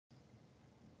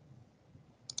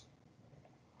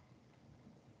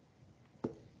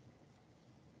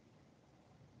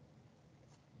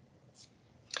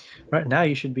Right now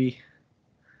you should be.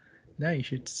 Now you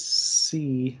should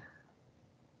see.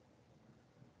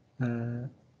 Now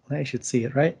you should see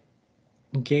it, right?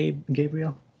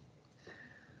 Gabriel.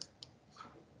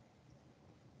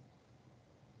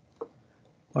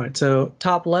 All right. So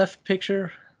top left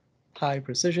picture, high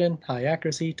precision, high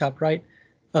accuracy. Top right.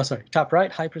 Oh, sorry. Top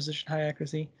right, high precision, high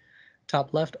accuracy.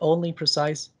 Top left, only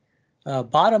precise.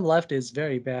 Bottom left is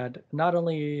very bad. Not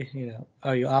only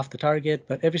are you off the target,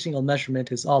 but every single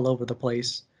measurement is all over the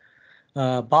place.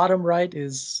 Bottom right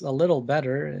is a little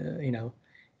better.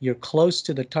 You're close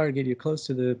to the target, you're close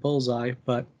to the bullseye,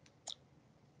 but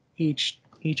each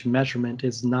measurement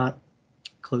is not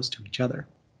close to each other.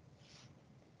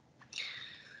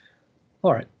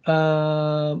 All right.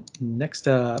 Next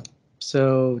up.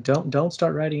 So don't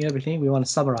start writing everything. We want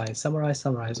to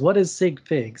summarize. What is sig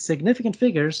figs? Significant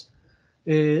figures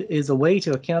is a way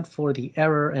to account for the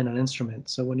error in an instrument.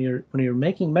 So when you're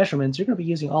making measurements, you're going to be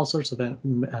using all sorts of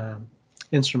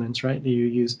instruments, right? You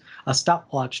use a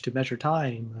stopwatch to measure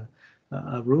time,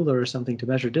 a ruler or something to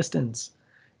measure distance,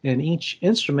 and each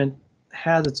instrument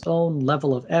has its own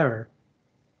level of error.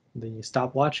 The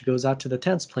stopwatch goes out to the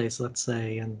tenths place, let's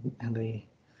say, and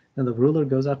the ruler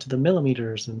goes out to the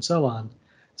millimeters, and so on.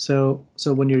 So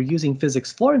when you're using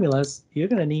physics formulas, you're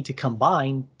going to need to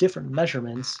combine different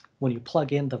measurements when you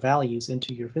plug in the values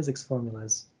into your physics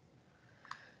formulas.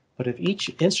 But if each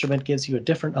instrument gives you a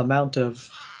different amount of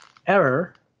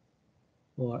error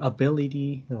or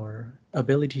ability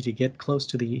to get close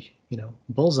to the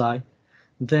bullseye,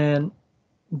 then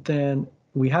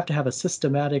we have to have a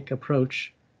systematic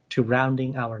approach to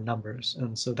rounding our numbers.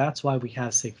 And so that's why we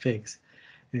have sig figs.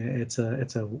 It's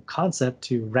a concept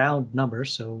to round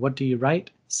numbers. So what do you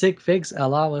write? Sig figs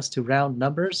allow us to round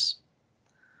numbers.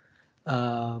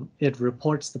 It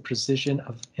reports the precision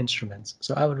of instruments.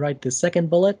 So I would write the second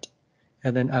bullet,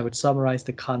 and then I would summarize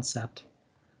the concept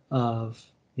of,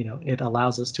 it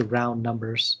allows us to round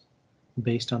numbers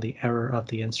based on the error of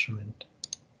the instrument.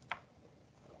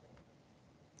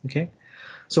 Okay,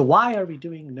 so why are we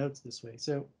doing notes this way?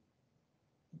 So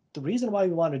the reason why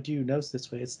we want to do notes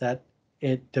this way is that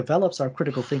it develops our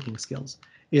critical thinking skills.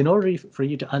 In order for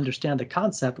you to understand the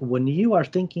concept, when you are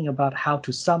thinking about how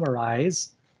to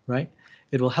summarize, right,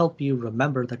 it will help you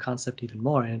remember the concept even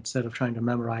more instead of trying to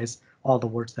memorize all the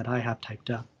words that I have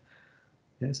typed up.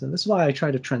 Okay, so this is why I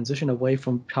try to transition away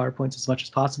from PowerPoints as much as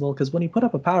possible, because when you put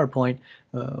up a PowerPoint,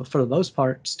 for the most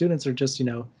part, students are just,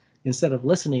 instead of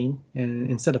listening and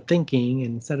instead of thinking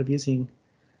and instead of using,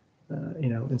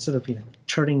 instead of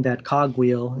turning that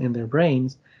cogwheel in their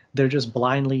brains, they're just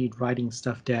blindly writing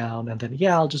stuff down, and then,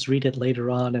 I'll just read it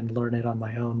later on and learn it on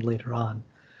my own later on.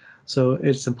 So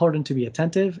it's important to be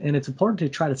attentive, and it's important to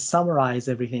try to summarize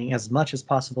everything as much as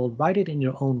possible. Write it in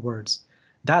your own words.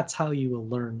 That's how you will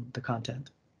learn the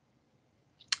content.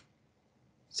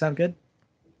 Sound good?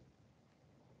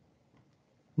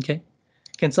 Okay.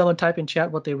 Can someone type in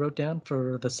chat what they wrote down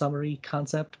for the summary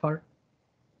concept part?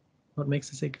 What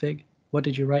makes a sig fig? What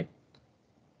did you write?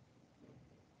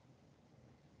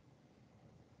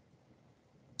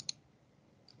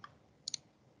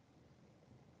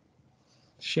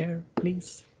 Share,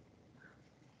 please.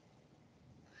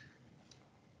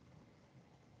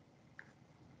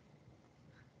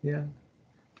 Yeah.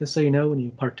 Just so you know, when you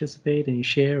participate and you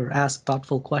share or ask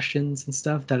thoughtful questions and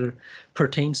stuff that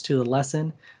pertains to the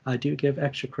lesson, I do give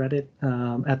extra credit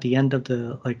at the end of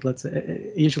the,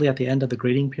 usually at the end of the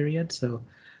grading period. So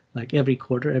like every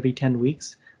quarter, every 10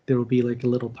 weeks, there will be like a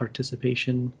little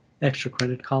participation extra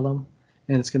credit column.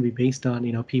 And it's going to be based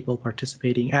on, people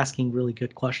participating, asking really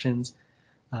good questions,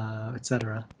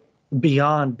 etc.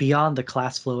 Beyond the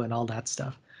class flow and all that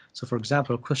stuff. So for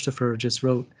example, Christopher just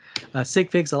wrote, sig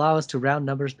figs allow us to round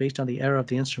numbers based on the error of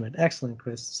the instrument. Excellent,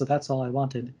 Chris. So that's all I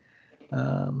wanted.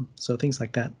 So things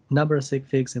like that. Number of sig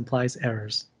figs implies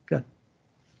errors. Good.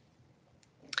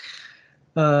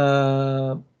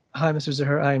 Hi, Mr.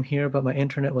 Zahir. I am here, but my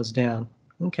internet was down.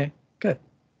 Okay, good.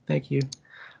 Thank you.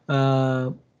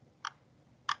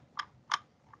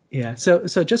 Yeah. So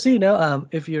just so you know,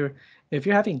 if you're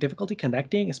having difficulty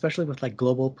connecting, especially with like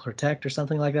Global Protect or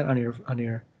something like that on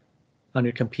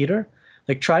your computer,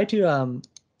 like try to,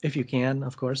 if you can,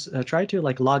 of course, try to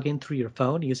like log in through your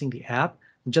phone using the app,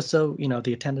 just so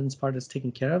the attendance part is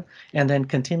taken care of, and then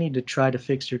continue to try to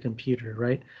fix your computer,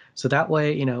 right? So that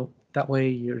way,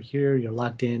 you're here, you're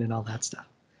logged in, and all that stuff.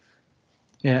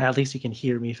 Yeah, at least you can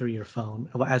hear me through your phone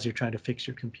as you're trying to fix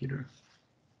your computer.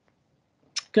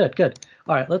 Good, good.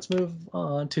 All right, let's move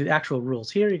on to actual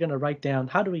rules. Here you're going to write down,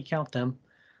 how do we count them?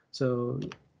 So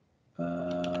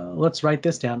let's write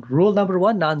this down. Rule number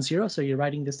 1, non-zero. So you're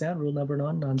writing this down, rule number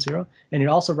 1, non-zero. And you're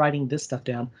also writing this stuff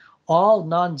down. all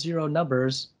non-zero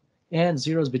numbers and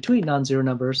zeros between non-zero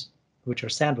numbers, which are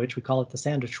sandwich, we call it the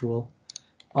sandwich rule,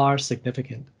 are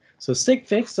significant. So sig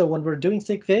figs, so when we're doing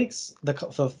sig figs, the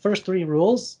first three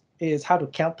rules is how to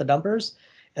count the numbers.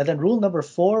 And then rule number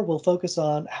 4 will focus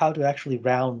on how to actually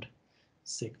round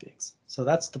sig figs. So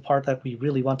that's the part that we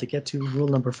really want to get to, rule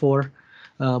number 4,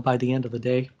 by the end of the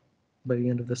day, by the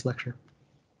end of this lecture.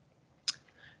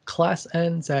 Class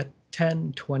ends at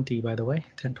 10:20, by the way,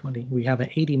 10:20. We have an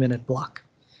 80-minute block,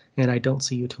 and I don't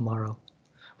see you tomorrow.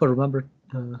 But remember,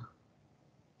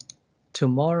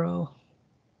 tomorrow,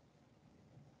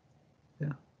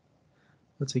 yeah.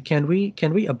 Let's see. Can we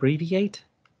abbreviate?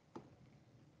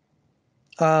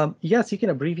 Yes, you can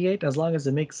abbreviate as long as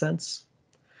it makes sense.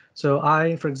 So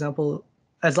I, for example,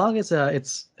 as long as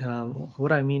it's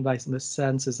what I mean by this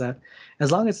sense is that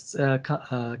as long as it's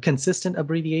consistent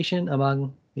abbreviation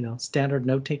among standard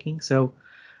note taking. So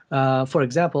for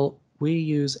example, we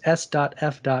use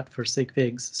s.f. for sig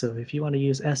figs. So if you want to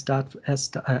use s.f.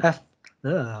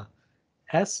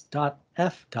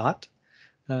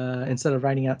 Instead of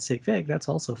writing out sig fig, that's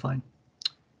also fine.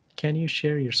 Can you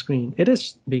share your screen? It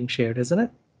is being shared, isn't it?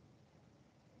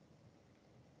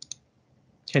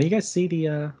 Can you guys see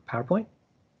the PowerPoint?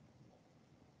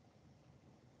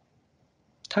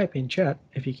 Type in chat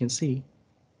if you can see.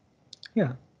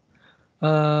 Yeah,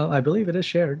 I believe it is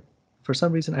shared. For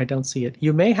some reason, I don't see it.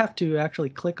 You may have to actually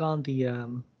click on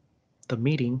the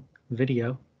meeting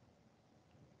video.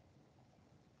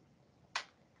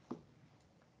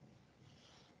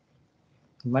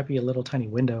 It might be a little tiny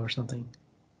window or something.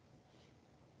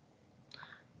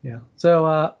 Yeah. So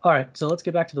all right. So let's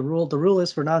get back to the rule. The rule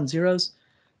is for non-zeros.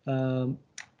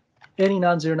 Any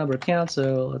non-zero number counts.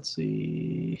 So let's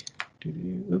see.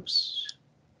 Oops.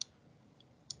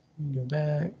 Go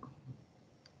back.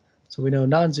 So we know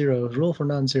non-zero, rule for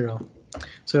non-zero.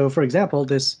 So for example,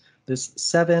 this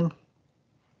 7,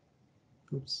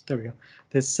 oops, there we go.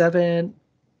 This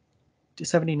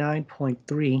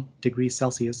 79.3 degrees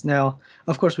Celsius. Now,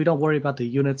 of course, we don't worry about the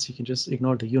units. You can just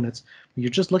ignore the units. You're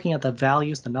just looking at the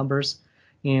values, the numbers.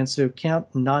 And so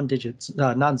count non-digits,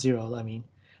 non-zero, I mean,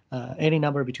 any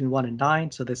number between 1 and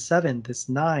 9. So this 7, this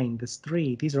 9, this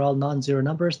 3, these are all non-zero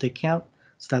numbers. They count.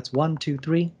 So that's 1, 2,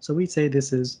 3. So we say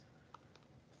this is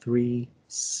 3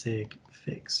 sig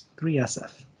figs, 3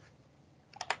 SF.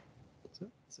 So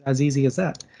it's as easy as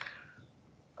that.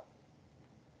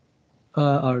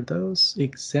 Are those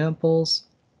examples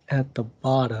at the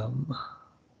bottom?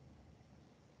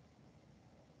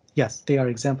 Yes, they are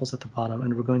examples at the bottom,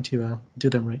 and we're going to do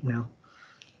them right now.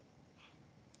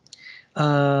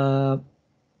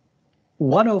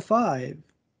 105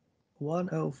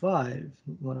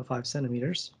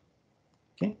 centimeters.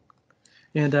 Okay,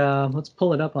 and let's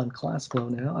pull it up on ClassFlow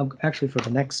now. Actually, for the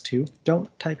next two, don't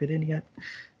type it in yet.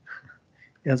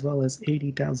 As well as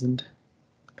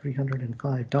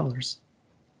 $80,305.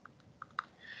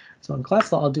 So in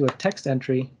ClassFlow, I'll do a text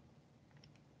entry.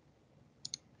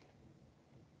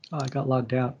 Oh, I got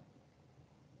logged out.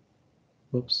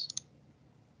 Whoops.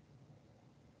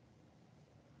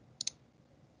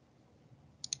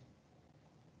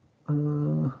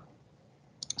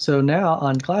 So now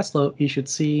on ClassFlow, you should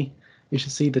see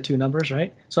the two numbers,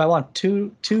 right? So I want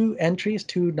two entries,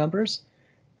 two numbers,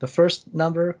 the first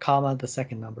number, comma, the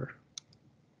second number.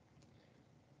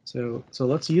 So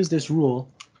let's use this rule.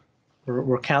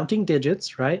 We're counting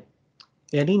digits, right?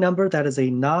 Any number that is a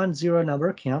non-zero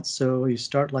number counts. So you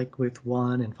start like with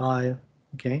 1 and 5,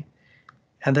 okay?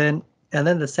 And then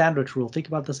the sandwich rule. Think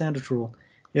about the sandwich rule.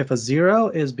 If a zero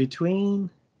is between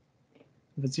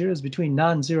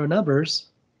non-zero numbers,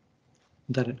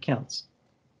 then it counts.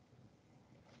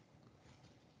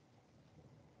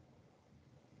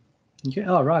 Okay,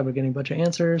 all right, we're getting a bunch of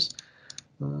answers.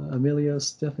 Emilio,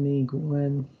 Stephanie,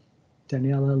 Gwen,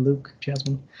 Daniela, Luke,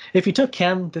 Jasmine. If you took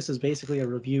Chem, this is basically a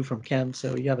review from Chem,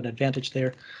 so you have an advantage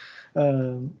there.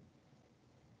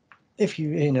 If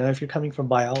you're coming from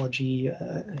biology,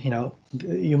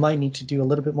 you might need to do a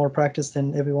little bit more practice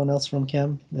than everyone else from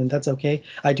Chem, and that's okay.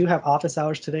 I do have office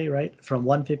hours today, right? From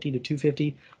 1:50 to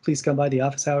 2:50. Please come by the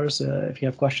office hours if you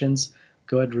have questions.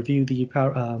 Go ahead and review the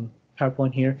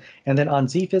PowerPoint here. And then on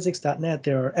zphysics.net,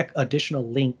 there are additional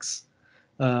links.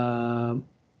 So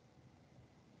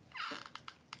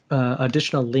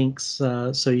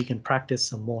you can practice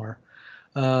some more.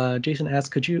 Jason asks,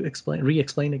 could you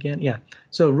re-explain again? Yeah.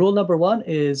 So rule number 1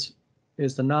 is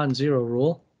the non-zero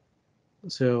rule.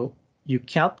 So you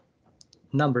count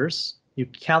numbers. You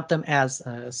count them as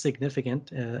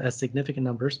significant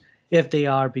numbers if they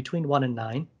are between 1 and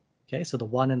 9. Okay, so the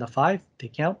 1 and the 5, they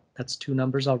count. That's 2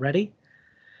 numbers already.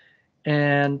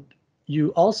 And you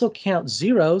also count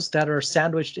zeros that are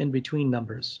sandwiched in between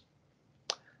numbers.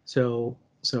 So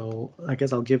I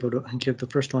guess I'll give the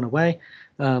first one away.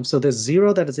 So this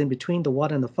 0 that is in between the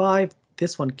 1 and the 5,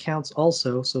 this one counts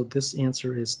also. So this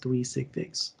answer is 3 sig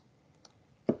figs.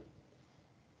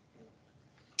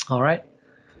 All right.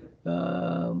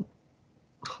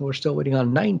 We're still waiting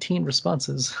on 19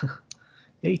 responses,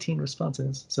 18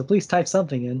 responses. So please type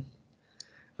something in.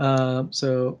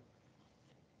 So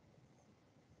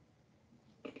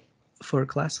for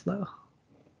class flow,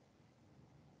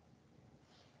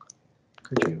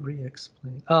 could you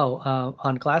re-explain? Oh,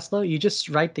 on class flow, you just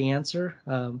write the answer,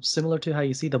 similar to how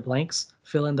you see the blanks,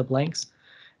 fill in the blanks.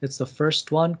 It's the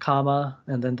first one, comma,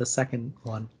 and then the second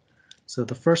one. So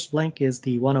the first blank is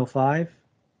the 105,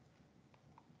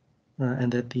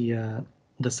 and then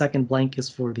the second blank is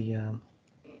for the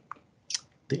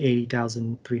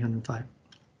 80,305.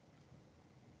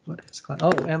 What is class?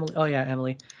 Oh, Emily. Oh, yeah,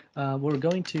 Emily. We're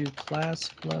going to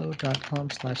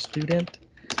classflow.com/student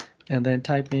and then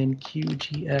type in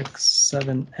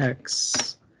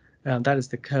QGX7X. That is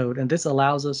the code. And this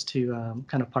allows us to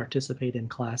kind of participate in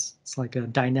class. It's like a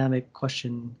dynamic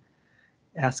question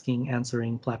asking,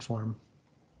 answering platform.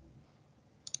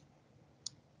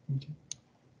 Okay.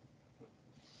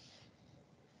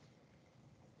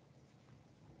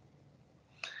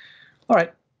 All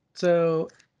right. So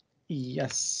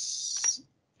yes.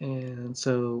 And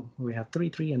so we have 3,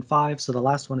 3, and 5. So the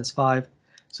last one is 5.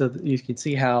 So you can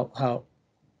see how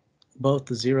both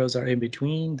the zeros are in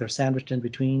between. They're sandwiched in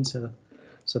between, so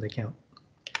they count.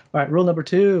 All right, rule number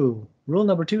 2. Rule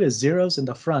number 2 is zeros in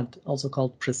the front, also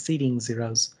called preceding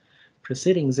zeros.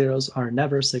 Preceding zeros are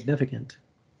never significant.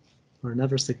 Or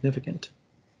never significant.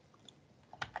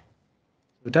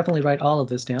 So definitely write all of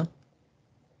this down.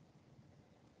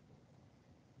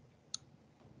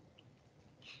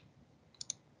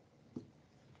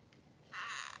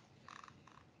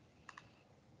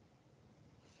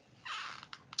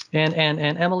 And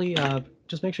Emily,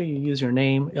 just make sure you use your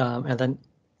name and then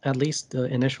at least the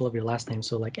initial of your last name.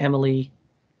 So like Emily,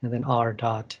 and then R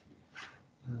dot.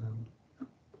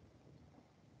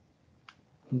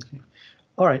 Okay.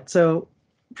 All right. So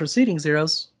preceding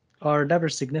zeros are never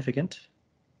significant.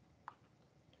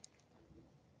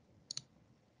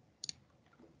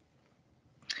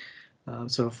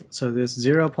 So this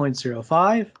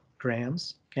 0.05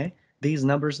 grams. Okay. These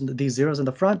numbers, these zeros in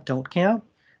the front don't count.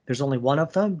 There's only one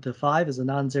of them. The 5 is a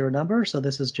non-zero number, so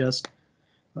this is just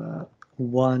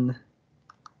 1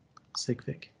 sig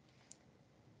fig.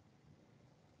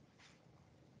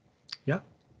 Yeah.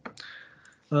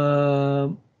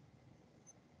 So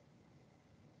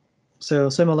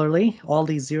similarly, all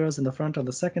these zeros in the front on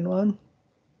the second one.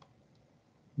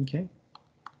 Okay.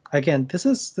 Again, this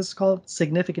is called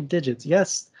significant digits.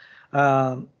 Yes,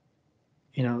 you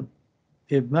know,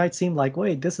 it might seem like,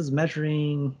 wait, this is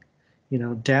measuring,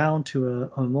 down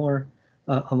to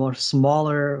a much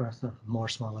smaller,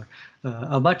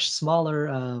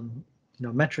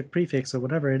 metric prefix or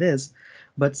whatever it is.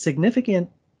 But significant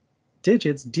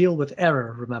digits deal with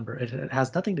error. Remember, it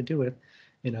has nothing to do with,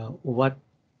 what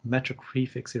metric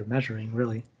prefix you're measuring,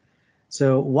 really.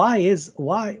 So why is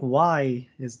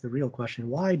the real question?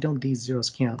 Why don't these zeros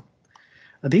count?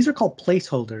 These are called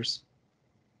placeholders.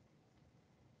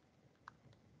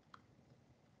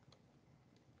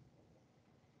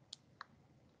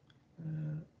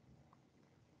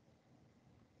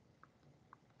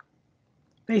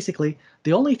 Basically,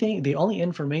 the only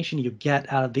information you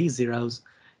get out of these zeros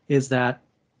is that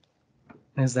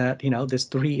this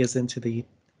 3 is into the,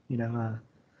 well,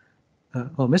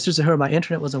 Mr. Zahur, my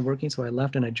internet wasn't working, so I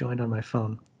left and I joined on my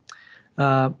phone.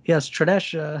 Yes,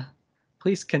 Tranesh,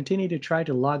 please continue to try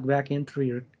to log back in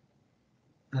through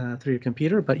your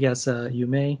computer. But yes, you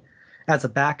may, as a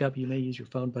backup, you may use your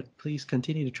phone. But please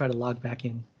continue to try to log back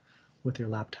in with your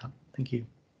laptop. Thank you.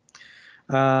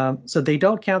 So they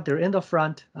don't count. They're in the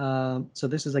front. So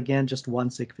this is, again, just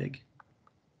 1 sig fig.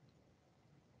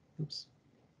 Oops.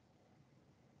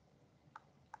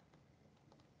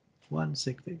 1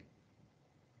 sig fig.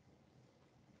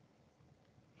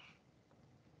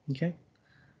 Okay.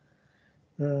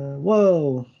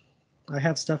 Whoa, I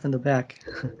have stuff in the back.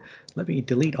 Let me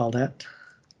delete all that.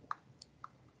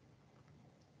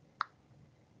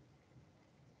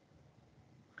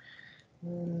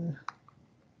 I'm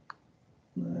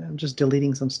just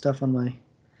deleting some stuff on my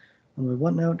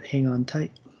OneNote. Hang on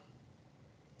tight.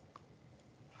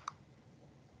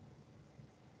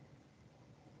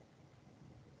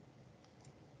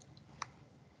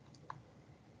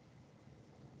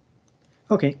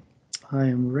 Okay, I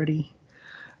am ready.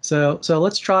 So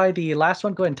let's try the last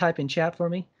one. Go ahead and type in chat for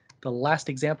me. The last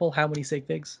example, how many sig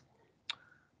figs?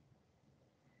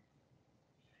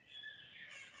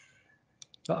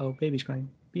 Uh-oh, baby's crying.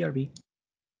 BRB.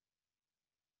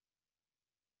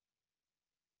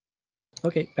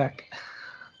 Okay, back.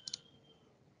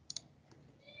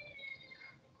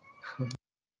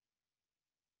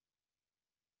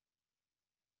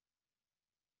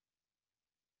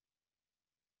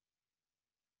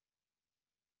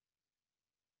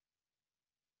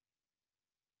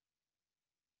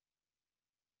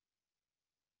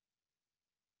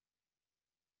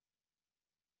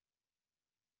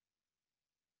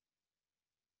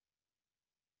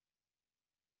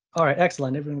 All right,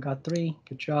 excellent. Everyone got 3.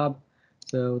 Good job.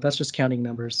 So that's just counting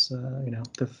numbers. You know,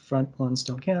 the front ones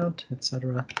don't count,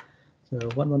 etc. So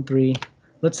 113.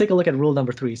 Let's take a look at rule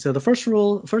number 3. So the first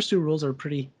 2 rules are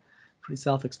pretty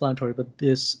self-explanatory, but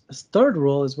this third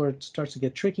rule is where it starts to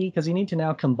get tricky because you need to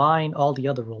now combine all the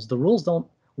other rules. The rules don't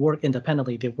work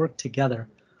independently; they work together,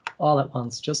 all at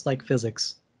once, just like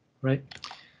physics, right?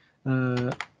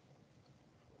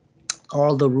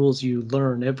 All the rules you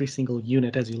learn, every single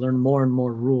unit, as you learn more and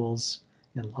more rules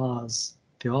and laws,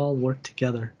 they all work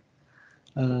together.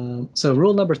 So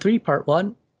rule number 3, part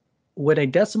 1, when a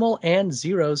decimal and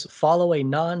zeros follow a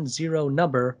non-zero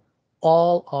number,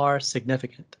 all are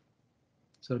significant.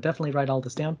 So definitely write all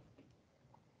this down.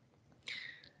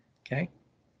 Okay.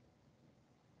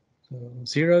 So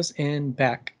zeros and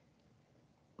back.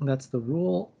 That's the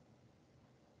rule.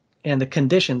 And the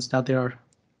conditions. Now there are,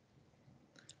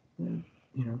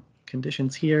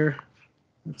 conditions here.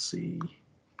 Let's see.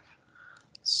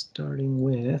 Starting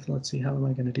with, let's see, how am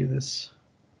I going to do this?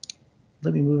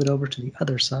 Let me move it over to the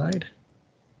other side.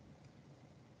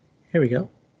 Here we go.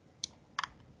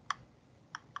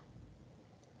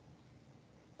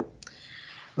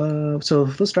 So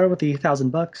let's start with the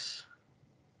 $1,000.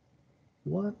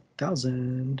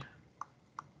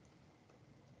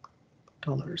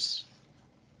 $1,000.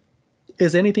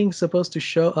 Is anything supposed to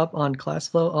show up on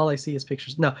ClassFlow? All I see is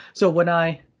pictures. No. So when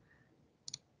I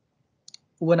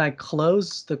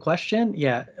close the question,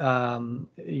 yeah,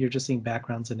 you're just seeing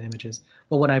backgrounds and images.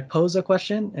 But when I pose a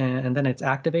question and then it's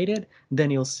activated, then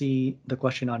you'll see the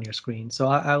question on your screen. So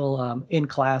I will, in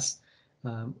class,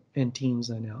 in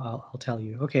Teams, I'll tell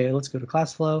you, okay, let's go to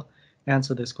ClassFlow,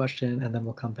 answer this question, and then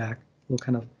we'll come back. We'll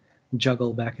kind of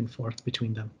juggle back and forth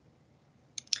between them.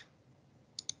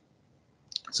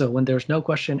 So when there's no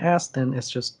question asked, then it's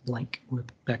just blank with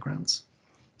backgrounds.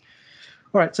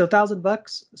 All right, so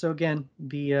 $1,000. So again,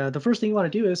 the first thing you want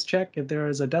to do is check if there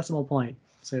is a decimal point.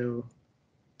 So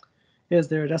is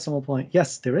there a decimal point?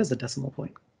 Yes, there is a decimal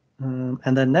point.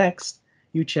 And then next,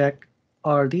 you check,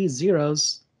 are these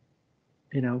zeros,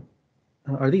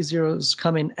 are these zeros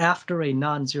coming after a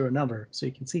non-zero number? So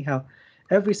you can see how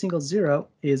every single zero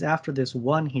is after this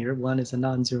 1 here. 1 is a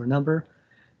non-zero number.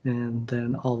 And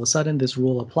then all of a sudden, this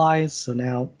rule applies. So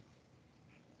now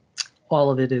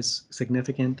all of it is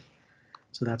significant.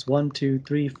 So that's 1, 2,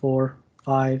 3, 4,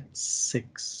 5,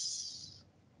 6.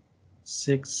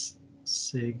 6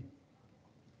 sig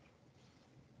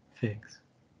figs.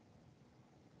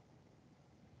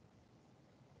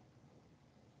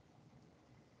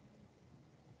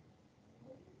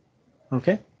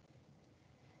 Okay.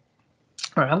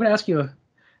 All right, I'm going to ask you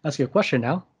a question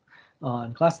now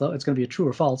on ClassFlow. It's going to be a true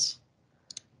or false.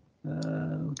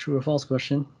 True or false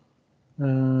question.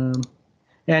 And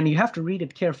you have to read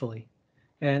it carefully.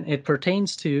 And it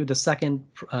pertains to the second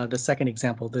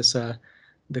example, this the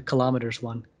kilometers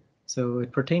one. So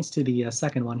it pertains to the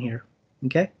second one here.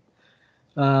 Okay.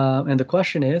 And the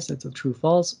question is, it's a true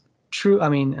false. True. I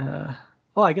mean,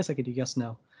 I guess I could do yes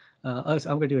no. I'm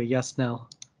going to do a yes no.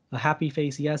 A happy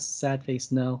face yes, sad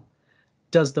face no.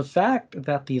 Does the fact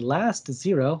that the last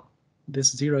zero,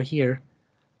 this zero here,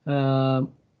 the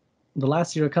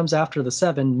last zero comes after the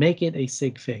 7, make it a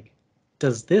sig fig?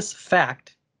 Does this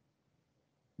fact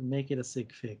make it a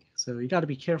sig fig? So you got to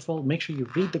be careful. Make sure you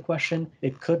read the question.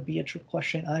 It could be a trick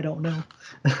question. I don't know.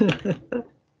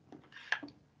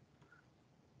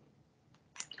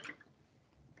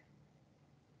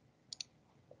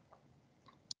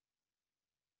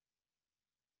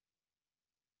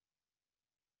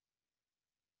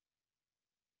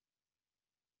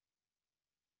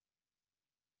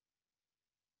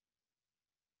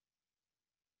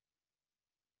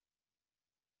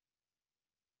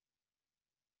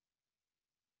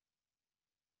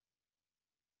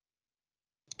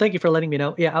 Thank you for letting me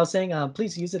know. Yeah, I was saying,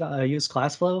 please use it. Use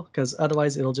ClassFlow because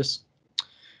otherwise it'll just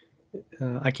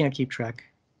I can't keep track.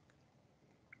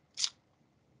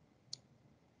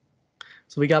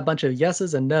 So we got a bunch of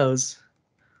yeses and nos.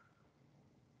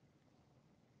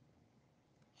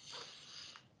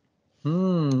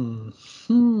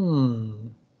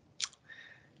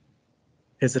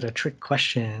 Is it a trick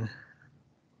question?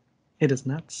 It is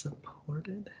not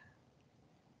supported.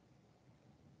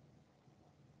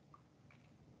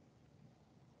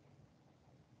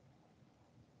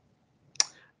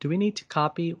 Do we need to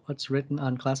copy what's written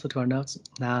on Classflow to our notes?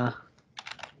 Nah.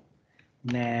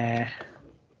 Nah.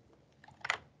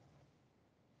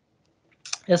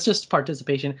 It's just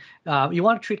participation. You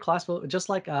want to treat Classflow just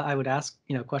like I would ask,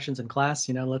 questions in class.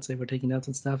 Let's say we're taking notes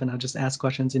and stuff, and I'll just ask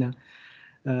questions.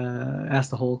 Ask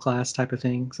the whole class type of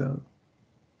thing. So,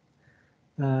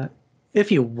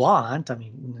 if you want, I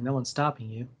mean, no one's stopping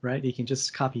you, right? You can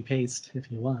just copy paste if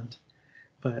you want,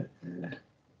 but I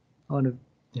want to,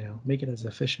 make it as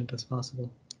efficient as possible.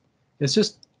 It's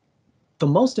just the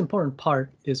most important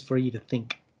part is for you to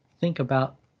think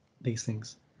about these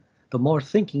things. The more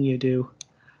thinking you do,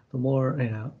 the more,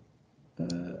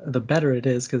 the better it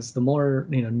is, because the more,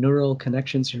 neural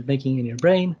connections you're making in your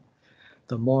brain,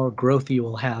 the more growth you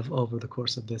will have over the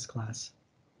course of this class.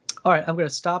 All right, I'm going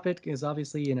to stop it because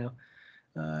obviously,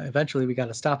 eventually we got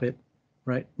to stop it,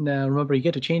 right? Now, remember, you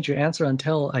get to change your answer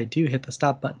until I do hit the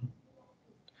stop button.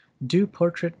 Do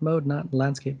portrait mode, not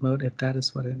landscape mode, if that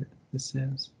is what this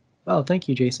says. Oh, thank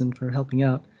you, Jason, for helping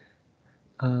out.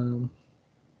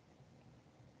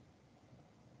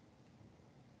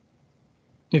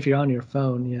 If you're on your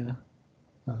phone, yeah.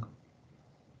 Oh.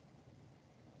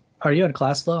 Are you on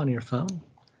Classflow on your phone?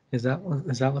 Is that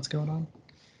what's going on?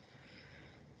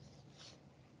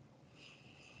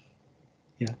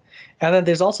 Yeah. And then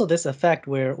there's also this effect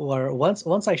where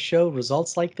once I show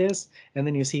results like this, and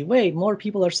then you see, wait, more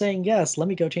people are saying yes, let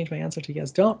me go change my answer to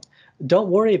yes. Don't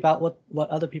worry about what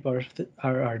other people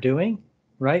are doing,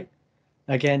 right?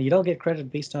 Again, you don't get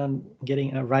credit based on getting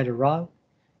it right or wrong.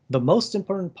 The most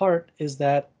important part is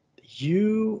that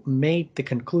you made the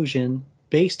conclusion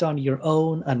based on your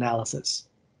own analysis.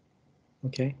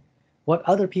 Okay? What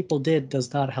other people did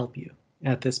does not help you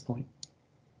at this point.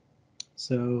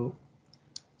 So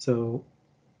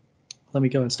let me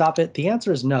go and stop it. The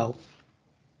answer is no.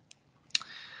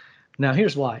 Now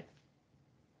here's why.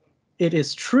 It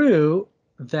is true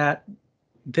that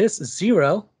this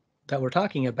 0 that we're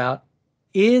talking about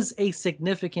is a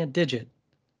significant digit,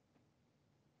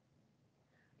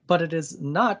 but it is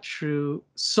not true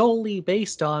solely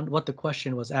based on what the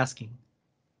question was asking.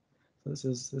 So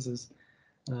this is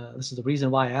the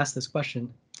reason why I asked this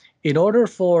question. In order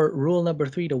for rule number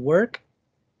 3 to work,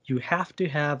 you have to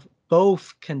have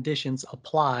both conditions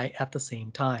apply at the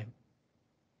same time.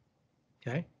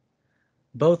 Okay?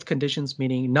 Both conditions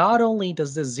meaning not only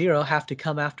does this 0 have to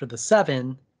come after the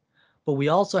 7, but we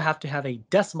also have to have a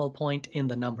decimal point in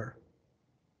the number.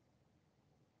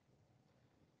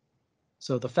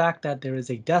 So the fact that there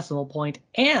is a decimal point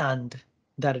and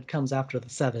that it comes after the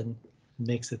 7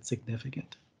 makes it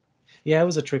significant. Yeah, it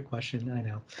was a trick question, I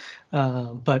know.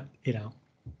 But,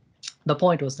 the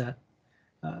point was that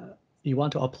you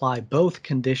want to apply both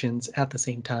conditions at the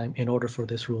same time in order for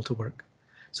this rule to work.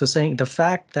 So saying the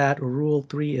fact that rule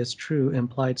 3 is true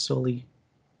implied solely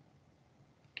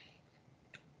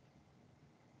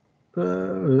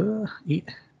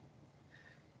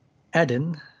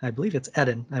Eden, I believe it's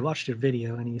Eden. I watched your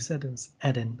video and you said it was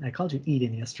Eden. I called you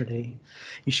Eden yesterday.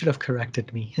 You should have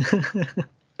corrected me.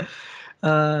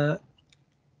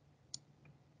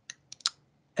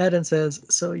 Eden says,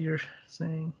 so you're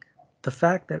saying the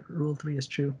fact that rule 3 is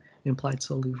true implied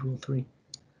solely rule 3.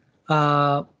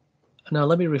 Now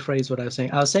let me rephrase what I was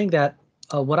saying. I was saying that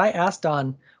what I asked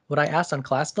on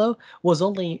Classflow was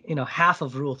only half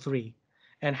of rule 3,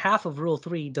 and half of rule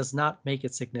 3 does not make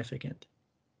it significant.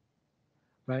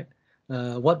 Right?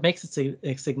 What makes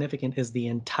it significant is the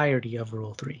entirety of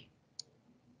rule 3.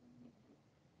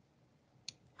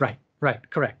 Right,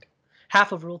 correct.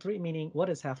 Half of rule 3, meaning what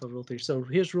is half of rule 3? So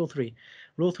here's rule 3.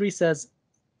 Rule 3 says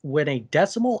when a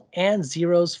decimal and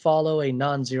zeros follow a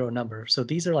non-zero number. So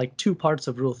these are like two parts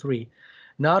of rule 3.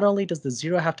 Not only does the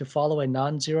 0 have to follow a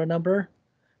non-zero number,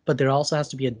 but there also has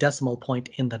to be a decimal point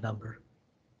in the number.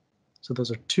 So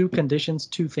those are two conditions,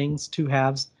 two things, two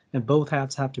halves, and both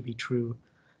halves have to be true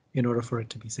in order for it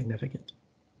to be significant.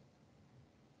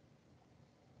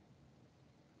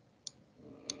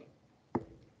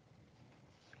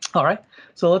 All right,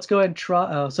 so let's go ahead and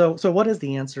try. So what is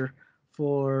the answer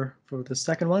for the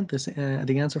second one?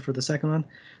 The answer for the second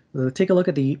one. Take a look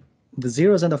at the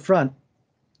zeros in the front.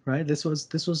 Right, this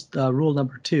was rule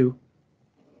number 2.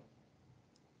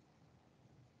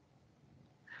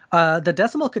 The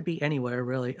decimal could be anywhere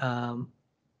really,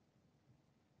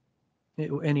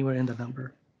 anywhere in the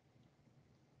number.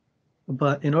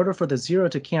 But in order for the 0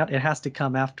 to count, it has to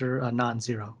come after a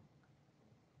non-zero.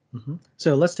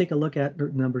 So let's take a look at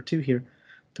number 2 here,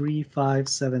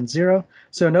 3570.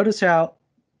 So notice how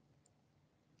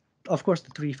of course, the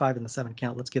 3, 5, and the 7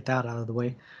 count. Let's get that out of the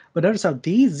way. But notice how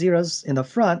these zeros in the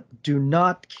front do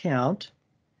not count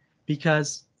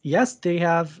because, yes,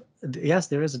 there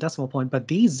is a decimal point, but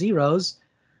these zeros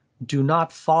do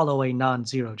not follow a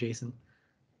non-zero, Jason,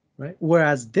 right?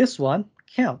 Whereas this one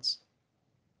counts.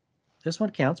 This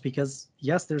one counts because,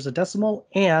 yes, there's a decimal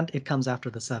and it comes after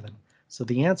the 7. So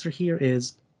the answer here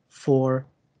is 4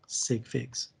 sig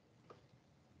figs.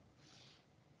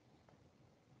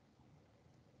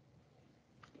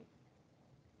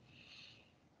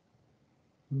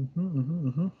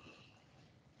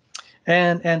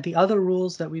 And the other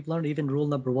rules that we've learned, even rule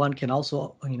number 1, can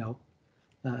also,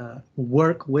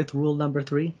 work with rule number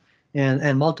 3,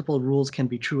 and multiple rules can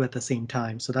be true at the same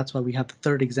time. So that's why we have the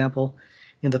third example.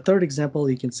 In the third example,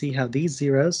 you can see how these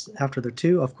zeros after the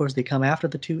 2, of course, they come after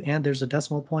the 2, and there's a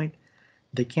decimal point.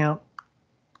 They count.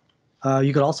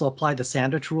 You could also apply the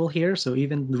sandwich rule here. So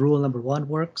even rule number 1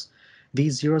 works.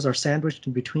 These zeros are sandwiched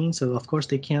in between, so of course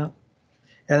they count.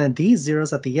 And then these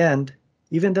zeros at the end,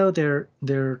 even though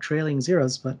they're trailing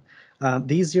zeros, but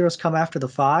these zeros come after the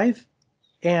 5,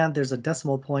 and there's a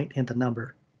decimal point in the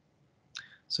number.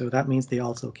 So that means they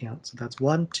also count. So that's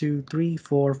 1, 2, 3,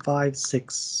 4, 5,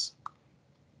 6.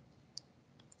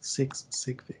 6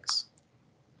 sig figs.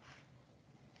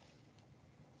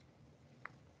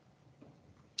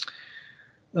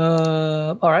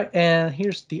 All right, and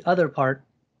here's the other part.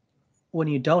 When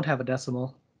you don't have a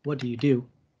decimal, what do you do?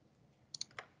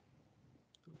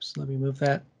 Oops, let me move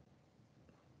that.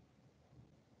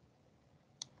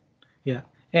 Yeah,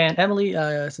 and Emily,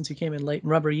 since you came in late,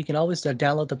 remember you can always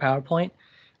download the PowerPoint.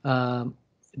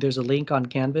 There's a link on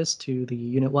Canvas to the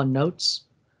Unit 1 notes,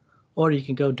 or you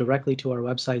can go directly to our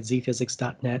website,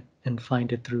 zphysics.net, and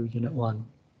find it through Unit 1.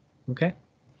 Okay?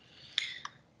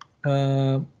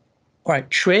 All right,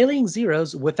 trailing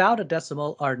zeros without a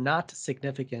decimal are not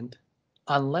significant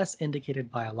unless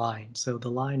indicated by a line. So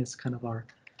the line is kind of our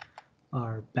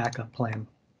backup plan.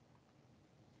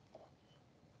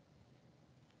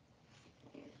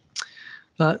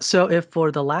 So if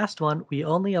for the last one, we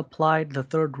only applied the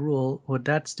third rule, would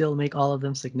that still make all of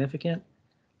them significant?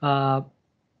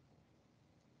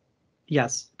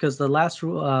 Yes, because the last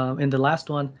rule, in the last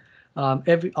one,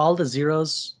 all the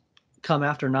zeros come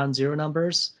after non-zero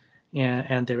numbers,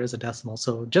 and there is a decimal.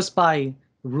 So just by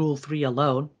rule 3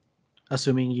 alone,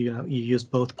 assuming you use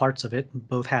both parts of it,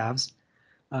 both halves,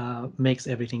 makes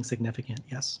everything significant.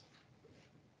 Yes.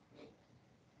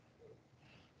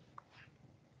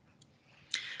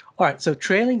 All right. So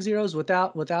trailing zeros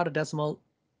without a decimal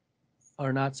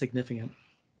are not significant.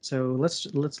 So let's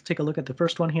take a look at the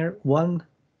first one here.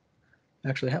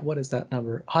 Actually, what is that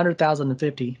number?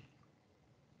 100,050.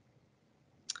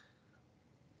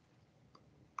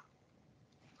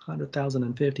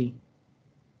 100,050.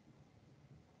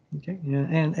 Okay, yeah,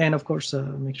 and of course,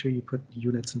 make sure you put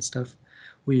units and stuff.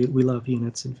 We love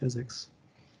units in physics.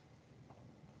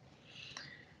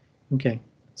 Okay,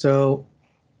 so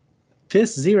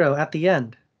this 0 at the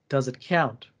end, does it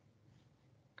count?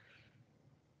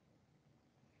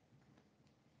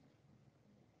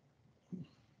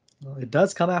 Well, it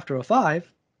does come after a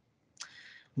 5.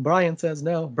 Brian says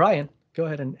no. Brian, go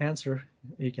ahead and answer.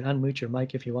 You can unmute your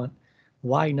mic if you want.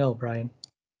 Why no, Brian?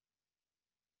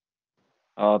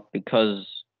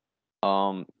 Because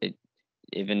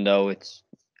even though it's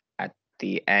at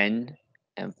the end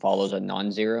and follows a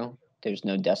non-zero, there's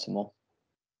no decimal.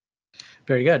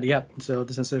 Very good. Yep. So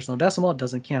since there's no decimal, it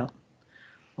doesn't count.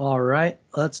 All right.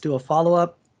 Let's do a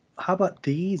follow-up. How about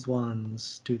these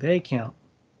ones? Do they count?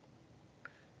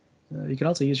 You can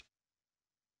also use.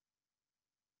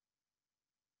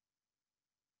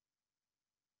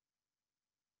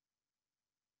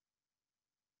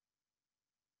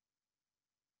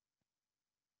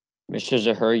 Mr.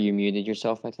 Zahur, you muted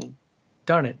yourself, I think.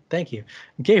 Darn it. Thank you.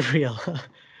 Gabriel.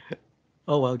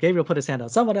 Oh, well, Gabriel put his hand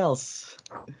out. Someone else.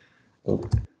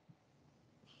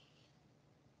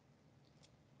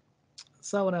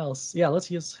 Someone else. Yeah, let's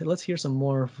hear some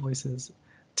more voices.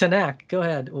 Tanak, go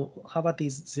ahead. How about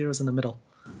these zeros in the middle?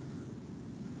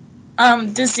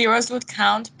 The zeros would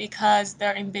count because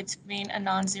they're in between a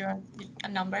non-zero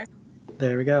number.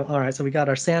 There we go. All right, so we got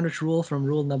our sandwich rule from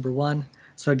rule number 1.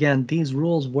 So again, these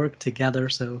rules work together,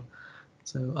 so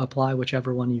apply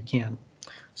whichever one you can.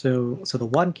 So the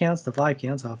 1 counts, the 5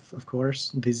 counts, of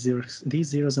course. These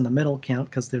zeros in the middle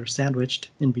count because they're sandwiched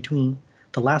in between.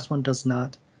 The last one does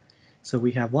not. So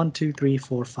we have 1, 2, 3,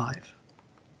 4, 5.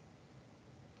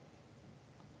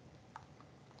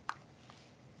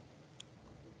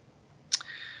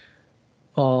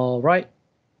 All right.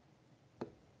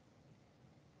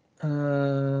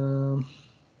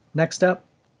 Next up,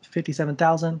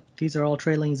 57,000. These are all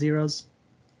trailing zeros.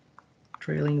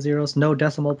 Trailing zeros, no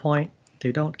decimal point.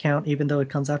 They don't count even though it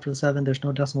comes after the 7. There's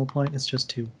no decimal point. It's just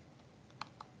 2.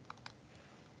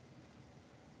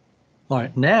 All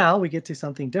right, now we get to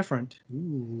something different.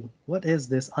 Ooh, what is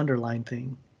this underline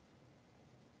thing?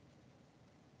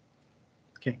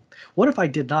 Okay, what if I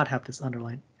did not have this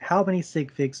underline? How many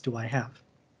sig figs do I have?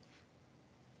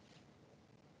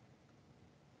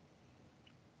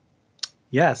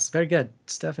 Yes, very good.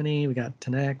 Stephanie, we got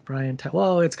Tanek, Brian.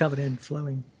 Whoa, it's coming in,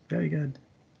 flowing. Very good.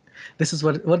 This is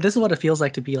what it feels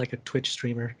like to be like a Twitch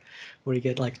streamer, where you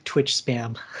get like Twitch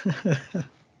spam.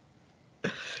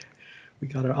 We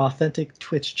got our authentic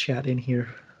Twitch chat in here.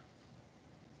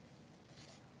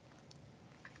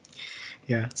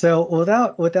 Yeah. So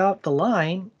without the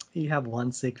line, you have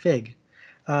 1 sig fig.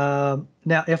 Now,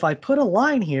 if I put a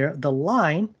line here, the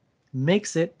line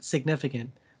makes it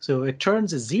significant. So it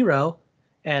turns a 0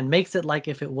 and makes it like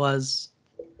if it was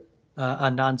a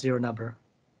non-zero number.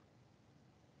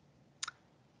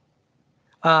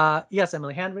 Yes,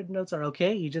 Emily, handwritten notes are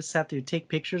okay. You just have to take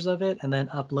pictures of it and then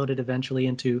upload it eventually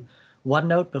into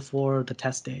OneNote before the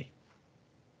test day.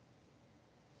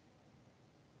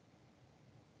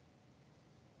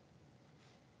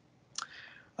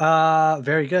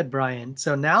 Very good, Brian.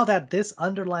 So now that this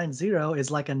underlined 0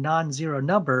 is like a non-zero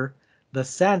number, the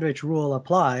sandwich rule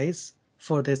applies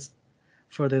for this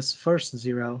first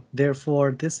 0.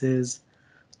 Therefore, this is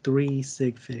 3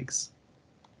 sig figs.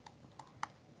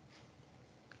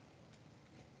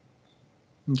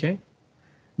 Okay.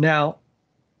 Now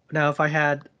if I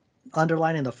had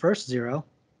underline in the first 0,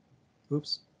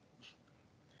 oops,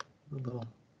 a little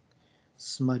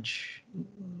smudge.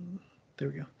 There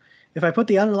we go. If I put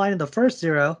the underline in the first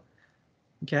 0,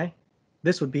 okay,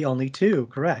 this would be only 2,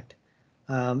 correct?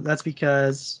 That's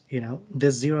because, you know,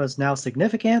 this 0 is now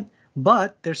significant,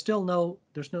 but there's still no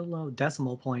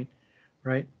decimal point,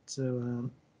 right? So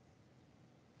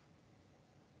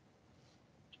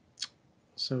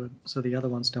so the other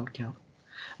ones don't count.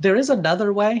 There is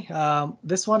another way.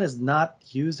 This one is not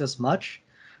used as much.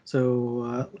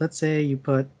 So let's say you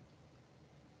put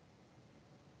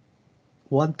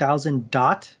 1000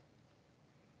 dot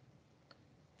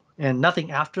and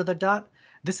nothing after the dot.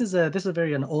 This is a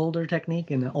very an older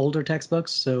technique in older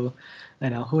textbooks. So,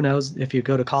 you know, who knows if you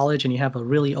go to college and you have a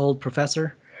really old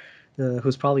professor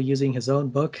who's probably using his own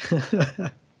book,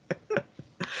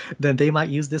 then they might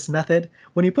use this method.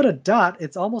 When you put a dot,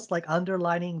 it's almost like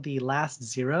underlining the last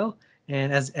 0,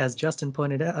 and as Justin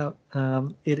pointed out,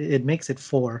 it makes it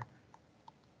 4.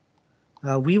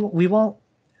 We won't.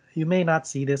 You may not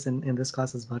see this in this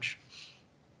class as much.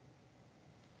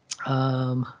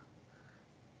 All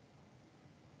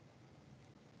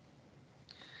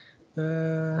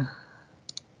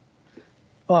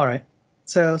right.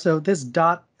 So this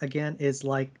dot again is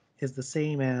the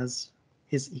same as,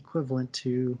 is equivalent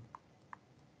to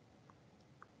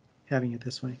having it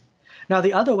this way. Now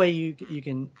the other way you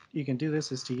can do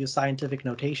this is to use scientific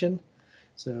notation.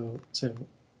 So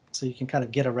you can kind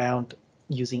of get around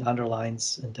using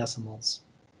underlines and decimals.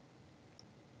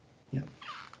 Yeah.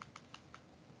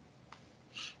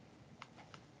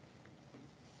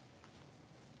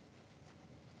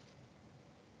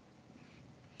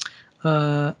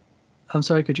 I'm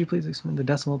sorry, could you please explain the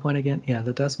decimal point again? Yeah,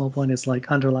 the decimal point is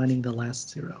like underlining the last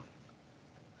 0.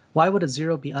 Why would a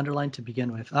 0 be underlined to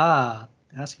begin with?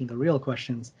 Asking the real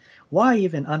questions. Why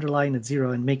even underline a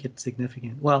 0 and make it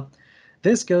significant? Well,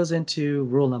 this goes into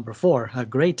rule number 4, a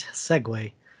great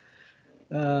segue.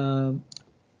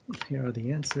 Here are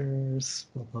the answers,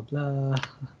 blah, blah, blah.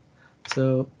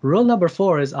 So rule number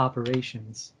 4 is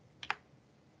operations.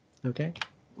 Okay.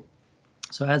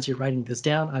 So as you're writing this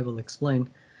down, I will explain.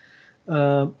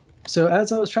 So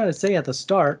as I was trying to say at the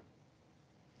start,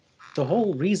 the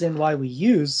whole reason why we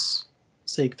use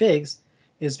sig figs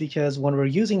is because when we're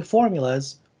using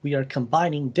formulas, we are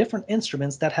combining different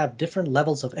instruments that have different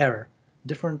levels of error,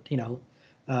 different,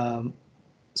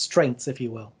 strengths, if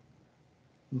you will.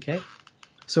 Okay.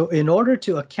 So in order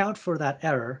to account for that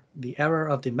error, the error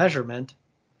of the measurement,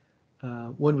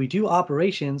 when we do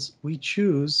operations, we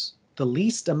choose the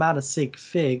least amount of sig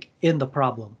fig in the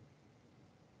problem.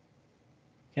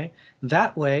 Okay.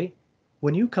 That way,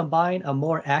 when you combine a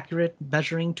more accurate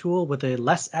measuring tool with a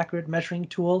less accurate measuring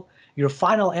tool, your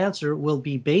final answer will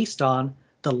be based on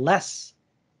the less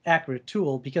accurate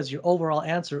tool because your overall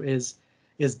answer is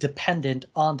dependent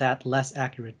on that less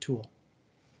accurate tool.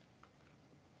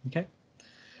 Okay.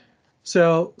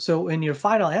 So in your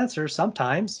final answer,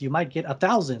 sometimes you might get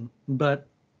 1,000, but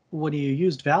when you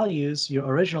used values, your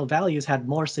original values had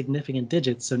more significant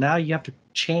digits. So now you have to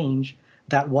change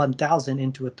that 1000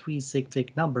 into a 3 sig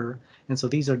fig number. And so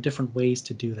these are different ways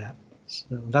to do that.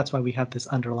 So that's why we have this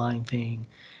underlying thing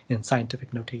in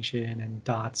scientific notation and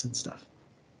dots and stuff.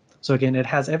 So again, it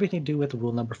has everything to do with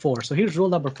rule number 4. So here's rule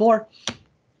number 4.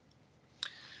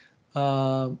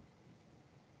 For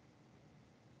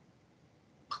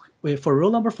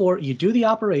rule number 4, you do the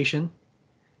operation,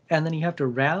 and then you have to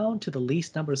round to the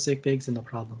least number of sig figs in the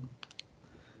problem.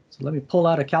 So let me pull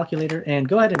out a calculator and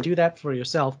go ahead and do that for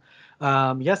yourself.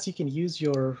 Yes, you can use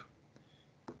your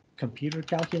computer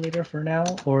calculator for now,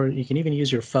 or you can even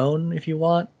use your phone if you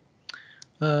want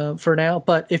for now.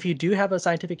 But if you do have a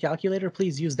scientific calculator,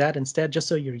 please use that instead, just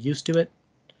so you're used to it.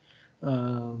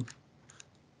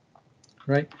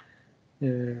 Right?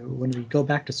 When we go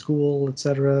back to school,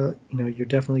 etc., you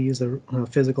definitely use a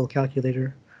physical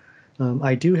calculator.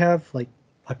 I do have like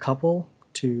a couple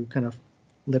to kind of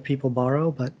let people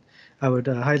borrow, but I would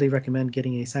highly recommend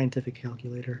getting a scientific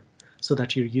calculator so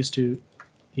that you're used to,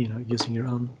 using your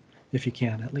own, if you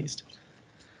can at least.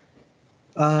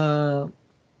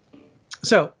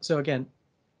 So again,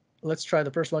 let's try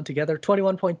the first one together.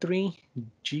 21.3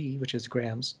 G, which is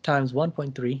grams, times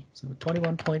 1.3. So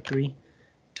 21.3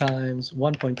 times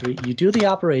 1.3. You do the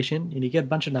operation and you get a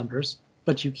bunch of numbers,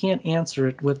 but you can't answer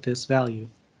it with this value.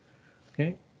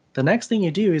 Okay. The next thing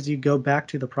you do is you go back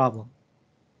to the problem.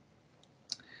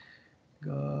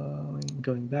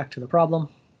 Going back to the problem.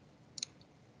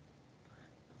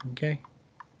 Okay.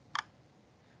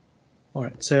 All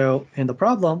right. So in the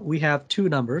problem, we have two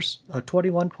numbers, a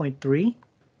 21.3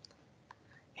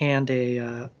 and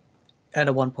a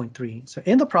 1.3. So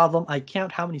in the problem, I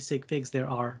count how many sig figs there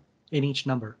are in each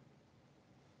number.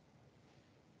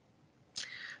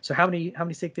 So how many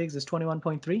sig figs is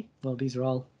 21.3? Well, these are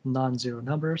all non-zero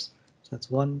numbers. So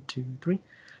that's 1, 2, 3.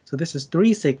 So this is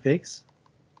 3 sig figs.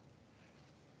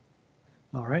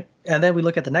 All right. And then we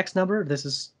look at the next number. This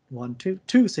is 2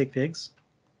 sig figs.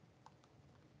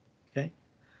 Okay.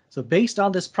 So based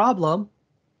on this problem,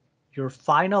 your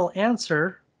final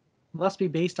answer must be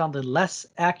based on the less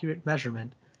accurate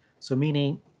measurement. So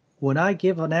meaning when I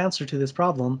give an answer to this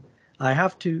problem, I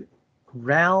have to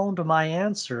round my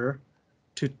answer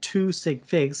to 2 sig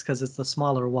figs because it's the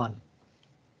smaller one.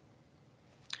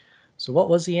 So what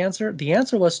was the answer? The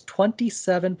answer was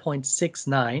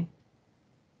 27.69,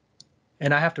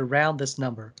 and I have to round this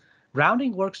number.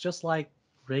 Rounding works just like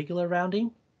regular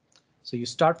rounding. So you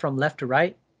start from left to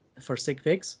right for sig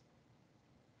figs.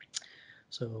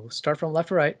 So start from left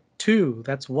to right. 2,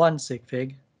 that's 1 sig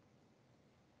fig.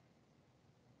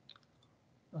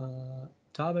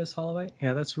 Thomas Holloway,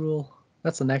 yeah, that's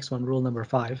the next one, rule number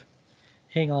 5.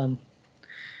 Hang on.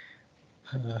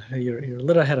 You're a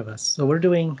little ahead of us. So we're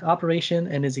doing operation,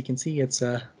 and as you can see, it's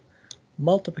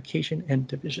multiplication and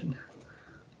division.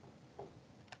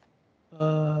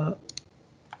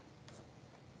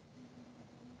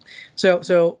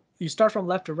 So you start from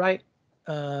left to right.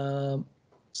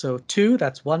 So 2,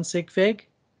 that's 1 sig fig.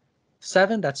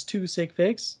 7, that's 2 sig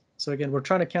figs. So again, we're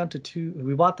trying to count to 2.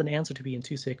 We want the answer to be in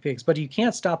 2 sig figs, but you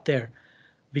can't stop there.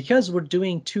 Because we're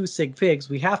doing 2 sig figs,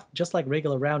 we have, just like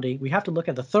regular rounding, we have to look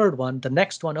at the third one, the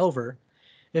next one over.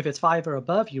 If it's 5 or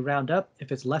above, you round up.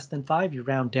 If it's less than 5, you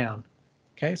round down.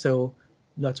 Okay, so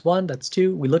that's 1, that's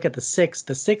 2. We look at the 6.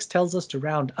 The 6 tells us to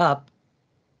round up.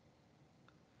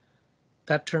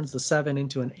 That turns the 7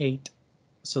 into an 8.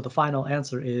 So the final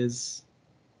answer is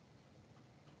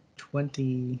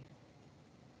 28.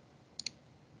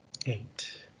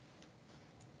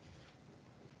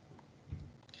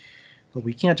 But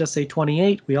we can't just say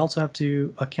 28. We also have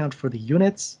to account for the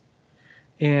units.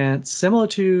 And similar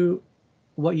to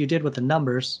what you did with the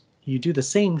numbers, you do the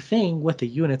same thing with the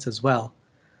units as well.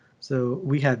 So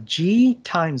we have G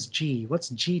times G. What's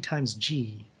G times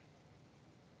G?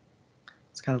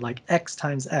 It's kind of like X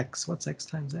times X. What's X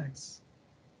times X?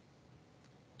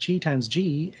 G times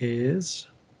G is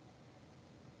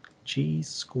G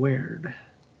squared.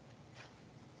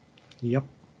 Yep.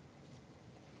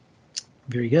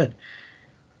 Very good.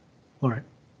 All right.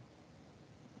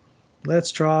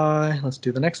 Let's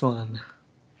do the next one.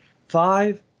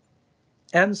 5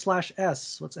 m/s.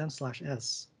 What's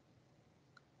m/s?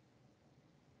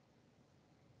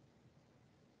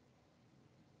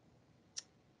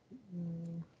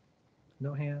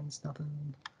 No hands,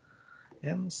 nothing.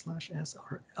 m/s,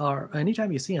 or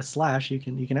anytime you see a slash, you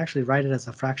can actually write it as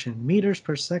a fraction. Meters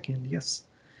per second. Yes,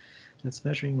 it's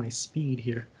measuring my speed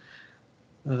here.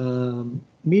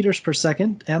 Meters per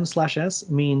second. M/s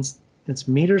means it's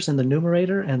meters in the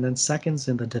numerator and then seconds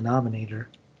in the denominator.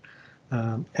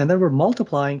 And then we're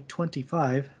multiplying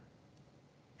 25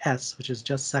 s, which is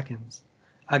just seconds.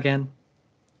 Again,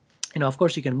 of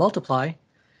course you can multiply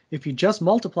If you just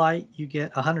multiply, you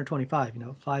get 125.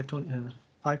 5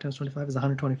 times 25 is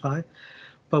 125.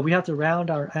 But we have to round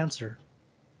our answer.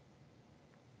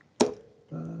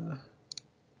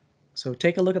 So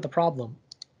take a look at the problem.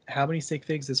 How many sig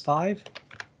figs is 5?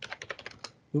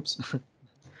 Oops.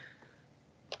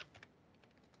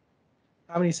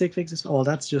 How many sig figs is? Oh,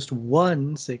 that's just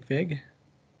one sig fig.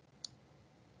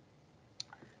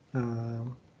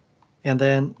 And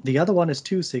then the other one is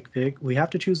 2 sig fig. We have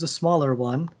to choose the smaller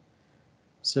one.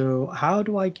 So how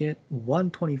do I get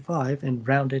 125 and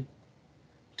round it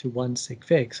to 1 sig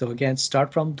fig? So again,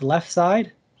 start from the left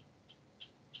side.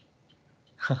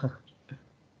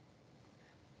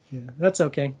 Yeah, that's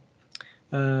okay.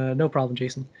 No problem,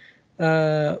 Jason.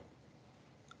 So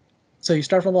you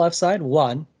start from the left side,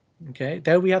 1. Okay,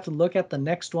 then we have to look at the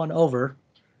next one over.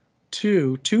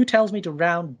 2. 2 tells me to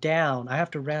round down. I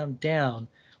have to round down.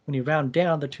 When you round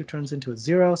down, the 2 turns into a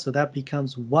 0, so that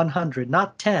becomes 100,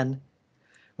 not 10.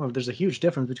 Well, there's a huge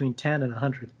difference between 10 and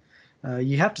 100.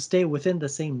 You have to stay within the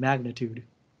same magnitude.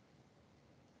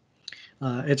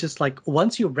 It's just like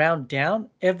once you round down,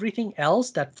 everything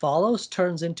else that follows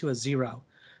turns into a 0.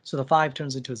 So the 5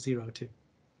 turns into a 0 too.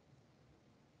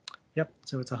 Yep,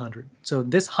 so it's 100. So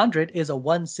this 100 is a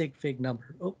 1 sig fig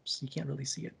number. Oops, you can't really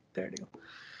see it. There you go.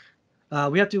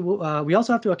 We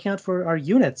also have to account for our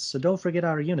units. So don't forget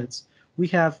our units. We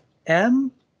have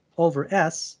m over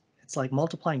s. It's like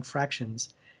multiplying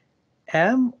fractions.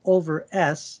 M over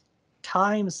s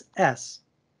times s.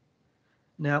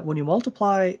 Now, when you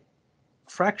multiply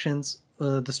fractions,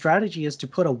 the strategy is to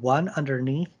put a 1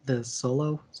 underneath the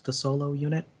solo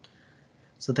unit.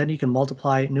 So then you can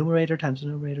multiply numerator times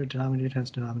numerator, denominator times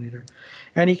denominator.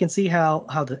 And you can see how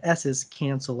the s's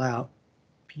cancel out.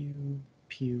 Pew,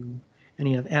 pew. And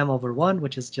you have m over 1,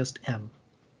 which is just m.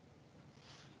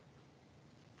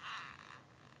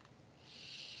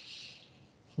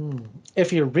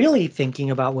 If you're really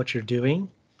thinking about what you're doing,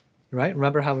 right?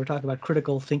 Remember how we're talking about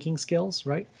critical thinking skills,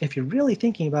 right? If you're really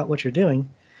thinking about what you're doing,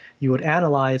 you would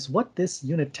analyze what this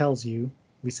unit tells you.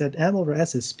 We said m over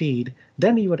s is speed.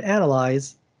 Then you would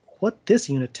analyze what this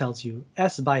unit tells you.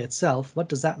 S by itself, what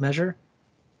does that measure?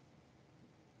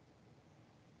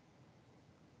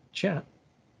 Chat.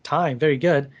 Time, very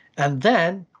good. And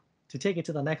then to take it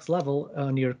to the next level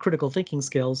on your critical thinking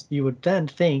skills, you would then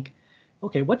think,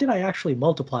 okay, what did I actually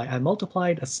multiply? I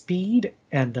multiplied a speed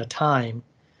and a time.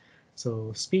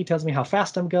 So speed tells me how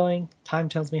fast I'm going, time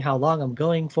tells me how long I'm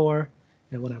going for,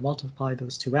 and when I multiply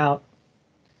those two out,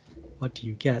 what do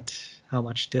you get? How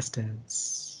much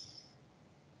distance?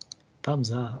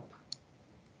 Thumbs up.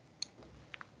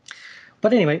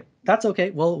 But anyway, that's okay.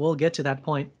 We'll get to that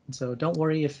point. So don't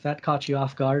worry if that caught you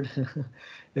off guard.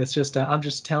 It's just I'm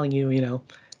just telling you,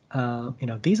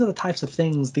 these are the types of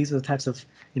things. These are the types of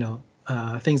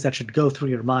things that should go through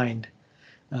your mind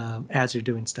as you're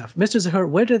doing stuff. Mr. Zahur,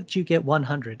 where did you get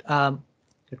 100?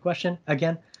 Good question.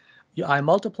 Again, I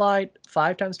multiplied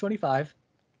 5 times 25.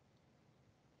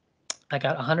 I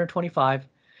got 125.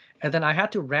 And then I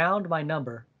had to round my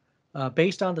number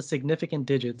based on the significant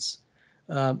digits.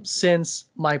 Since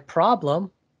my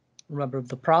problem, remember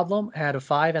the problem had a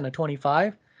 5 and a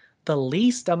 25, the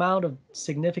least amount of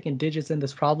significant digits in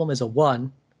this problem is a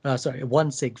 1. Sorry,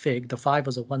 1 sig fig. The 5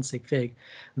 was a 1 sig fig.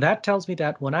 That tells me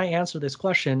that when I answer this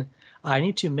question, I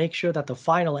need to make sure that the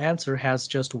final answer has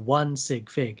just 1 sig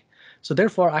fig. So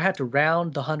therefore, I had to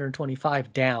round the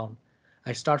 125 down.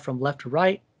 I start from left to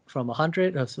right, from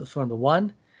 100, from the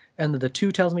 1, and the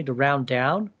 2 tells me to round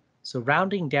down. So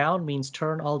rounding down means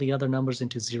turn all the other numbers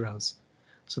into zeros.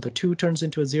 So the 2 turns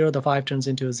into a 0, the 5 turns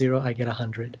into a 0, I get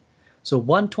 100. So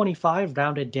 125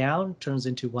 rounded down turns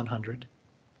into 100.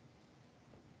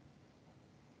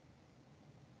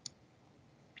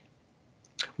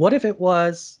 What if it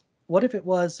was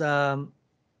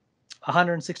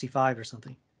 165 or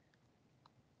something?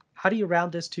 How do you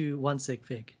round this to 1 sig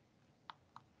fig?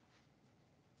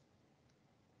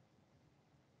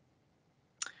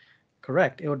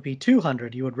 Correct. It would be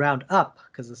 200. You would round up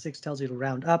because the 6 tells you to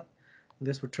round up.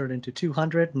 This would turn into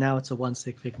 200. Now it's a 1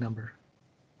 sig fig number.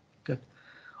 Good.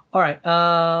 All right.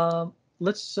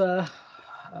 Let's. I'm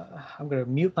going to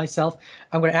mute myself.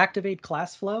 I'm going to activate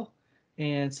class flow.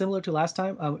 And similar to last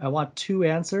time, I want 2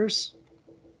 answers.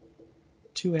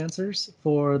 2 answers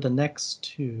for the next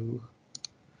 2.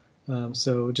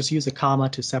 So just use a comma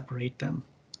to separate them.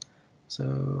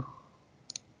 So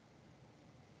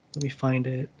let me find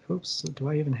it. Oops, do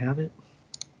I even have it?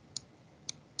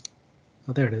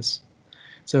 Oh, there it is.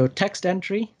 So text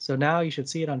entry. So now you should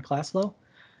see it on ClassFlow.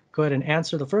 Go ahead and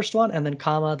answer the first one and then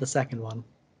comma the second one.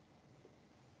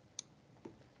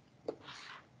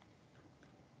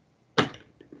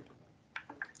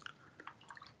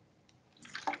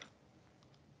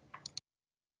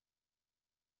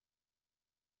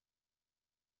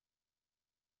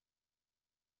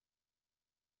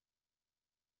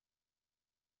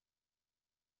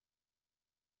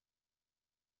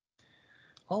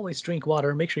 always drink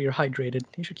water. Make sure you're hydrated.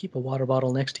 You should keep a water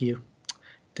bottle next to you.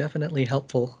 Definitely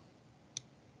helpful.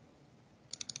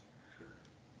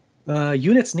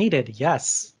 Units needed.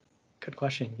 Yes. Good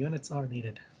question. Units are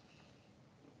needed.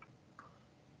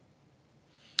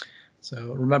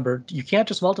 So remember, you can't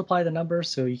just multiply the numbers.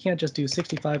 So you can't just do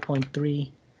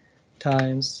 65.3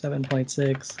 times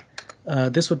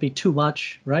 7.6. This would be too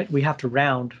much, right? We have to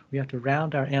round. We have to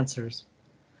round our answers.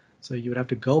 So you would have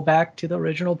to go back to the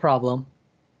original problem,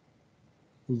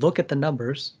 look at the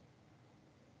numbers,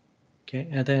 okay,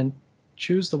 and then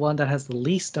choose the one that has the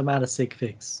least amount of sig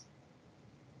figs.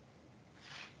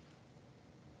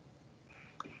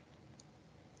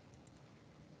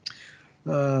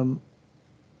 Of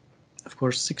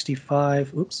course,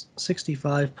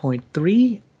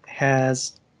 65.3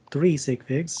 has 3 sig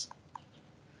figs.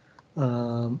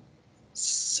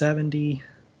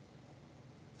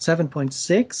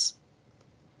 7.6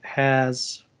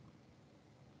 has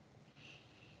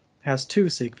 2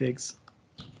 sig figs.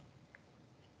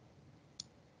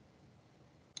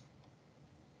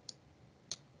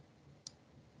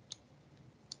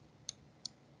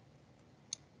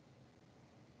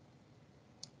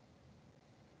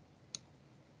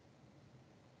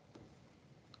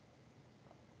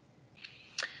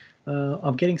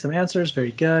 I'm getting some answers.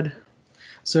 Very good.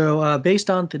 So based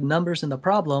on the numbers in the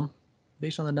problem,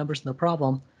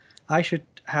 I should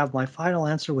have my final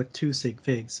answer with 2 sig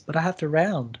figs, but I have to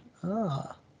round.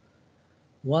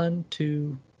 1,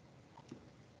 2.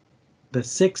 The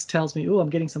 6 tells me, oh, I'm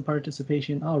getting some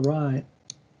participation. All right.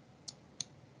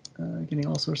 Getting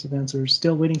all sorts of answers.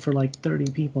 Still waiting for like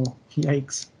 30 people.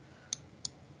 Yikes.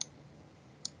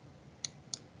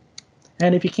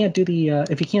 And if you can't do the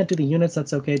units,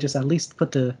 that's okay. Just at least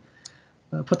put the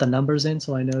numbers in,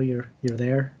 so I know you're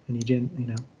there, and you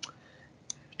didn't,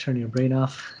 turn your brain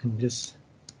off and just.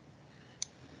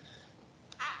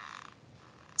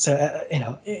 So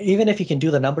even if you can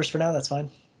do the numbers for now, that's fine.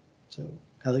 So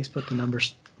at least put the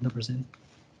numbers in.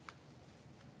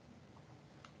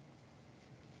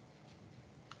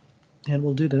 And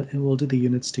we'll do the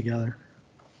units together.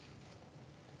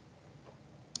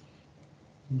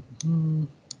 20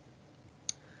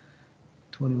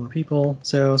 more people.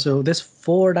 So this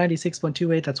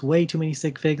 496.28, that's way too many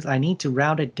sig figs. I need to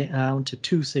round it down to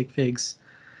 2 sig figs.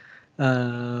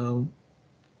 And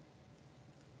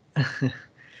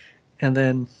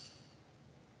then,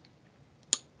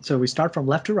 so we start from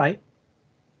left to right.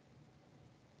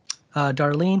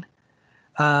 Darlene,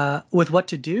 with what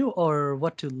to do or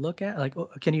what to look at? Like,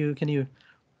 can you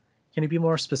be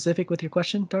more specific with your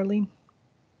question, Darlene?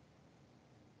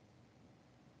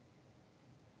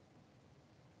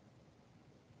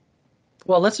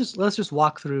 Well, let's just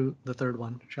walk through the third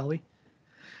one, shall we?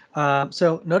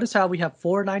 So notice how we have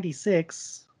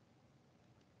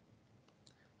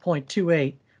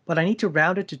 496.28, but I need to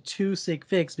round it to 2 sig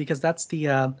figs because that's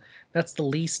the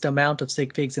least amount of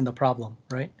sig figs in the problem,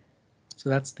 right? So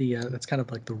that's kind of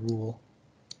like the rule.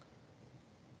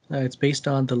 It's based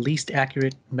on the least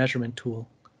accurate measurement tool.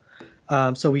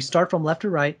 So we start from left to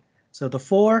right. So the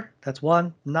 4, that's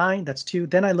 1, 9, that's 2.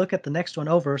 Then I look at the next one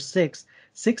over, 6.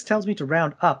 6 tells me to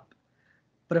round up.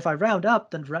 But if I round up,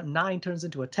 then 9 turns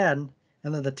into a 10,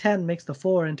 and then the 10 makes the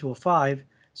 4 into a 5,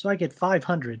 so I get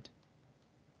 500.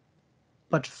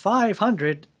 But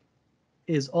 500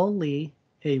 is only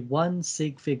a 1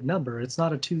 sig fig number. It's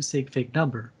not a 2 sig fig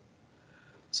number.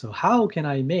 So how can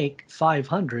I make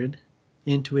 500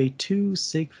 into a 2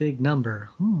 sig fig number?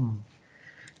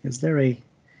 Is there a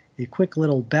quick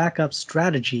little backup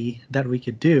strategy that we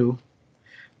could do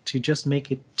to just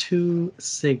make it 2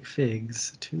 sig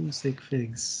figs? 2 sig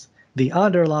figs. The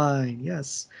underline,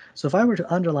 yes. So if I were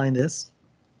to underline this,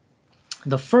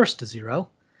 the first 0,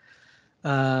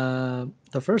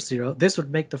 this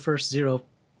would make the first 0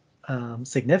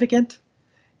 significant,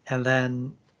 and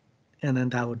then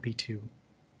that would be 2.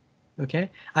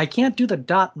 Okay, I can't do the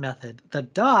dot method. The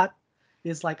dot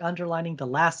is like underlining the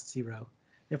last 0.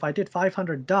 If I did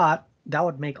 500 dot, that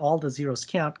would make all the zeros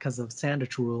count because of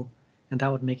Sandwich rule, and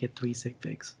that would make it 3 sig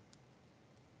figs.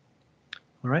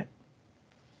 All right.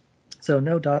 So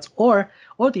no dots. Or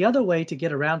the other way to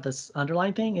get around this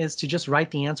underline thing is to just write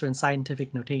the answer in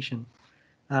scientific notation.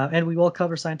 And we will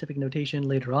cover scientific notation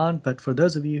later on. But for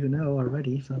those of you who know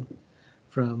already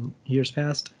from years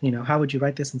past, how would you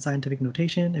write this in scientific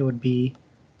notation? It would be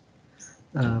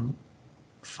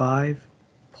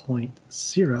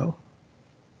 5.0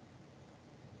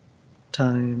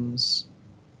 times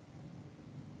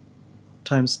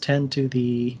 10 to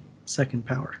the second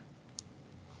power.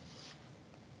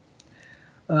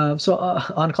 So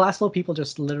on ClassFlow, people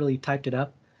just literally typed it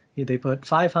up. They put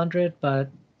 500,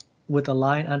 but with a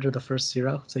line under the first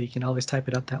 0, so you can always type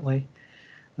it up that way.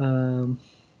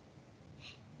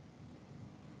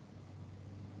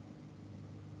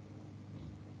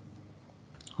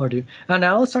 Or do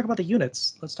now let's talk about the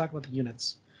units. Let's talk about the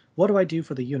units. What do I do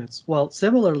for the units? Well,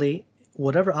 similarly,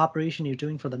 whatever operation you're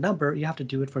doing for the number, you have to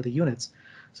do it for the units.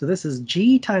 So this is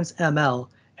G times ML.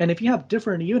 And if you have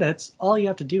different units, all you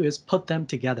have to do is put them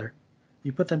together.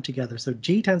 You put them together. So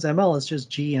G times ML is just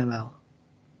GML.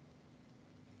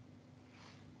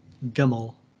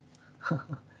 Gummel.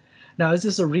 Now, is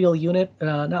this a real unit?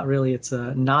 Not really. It's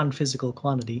a non-physical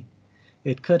quantity.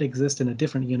 It could exist in a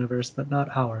different universe, but not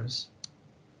ours.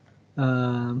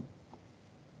 And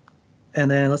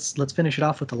then let's finish it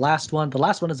off with the last one. The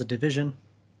last one is a division.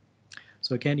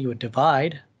 So again, you would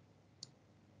divide.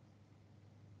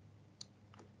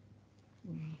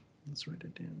 Let's write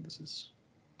it down. This is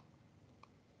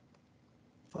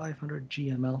 500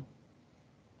 GML.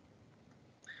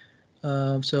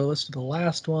 So let's do the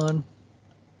last one.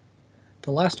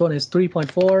 The last one is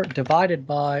 3.4 divided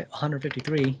by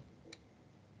 153.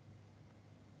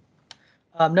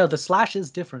 No, the slash is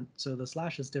different. So the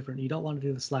slash is different. You don't want to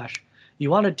do the slash. You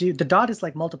want to do the dot is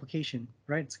like multiplication,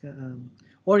 right? It's,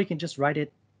 or you can just write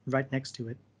it right next to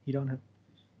it. You don't have.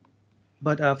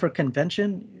 But for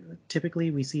convention,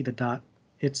 typically we see the dot.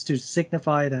 It's to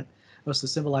signify that, or to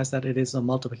symbolize that it is a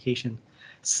multiplication.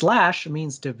 Slash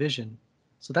means division.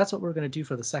 So that's what we're going to do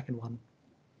for the second one.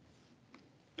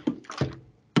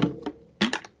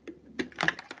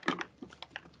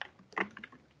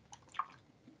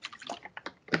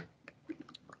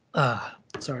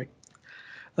 Sorry.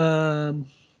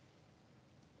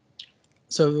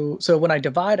 So when I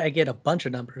divide, I get a bunch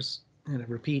of numbers, and it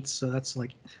repeats. So that's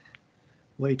like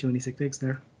way too many sig figs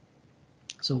there.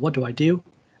 So what do I do?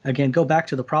 Again, go back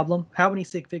to the problem. How many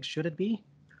sig figs should it be?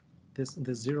 This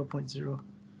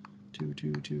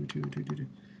 0.02222222.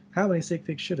 How many sig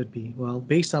figs should it be? Well,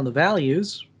 based on the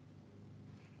values,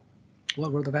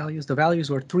 what were the values? The values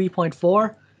were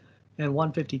 3.4 and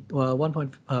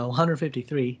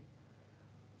 153.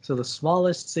 So the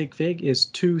smallest sig fig is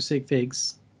 2 sig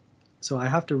figs. So I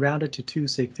have to round it to 2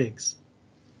 sig figs,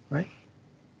 right?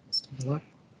 Let's take a look.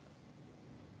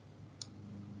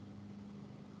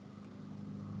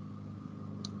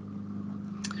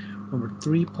 Number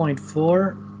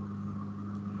 3.4.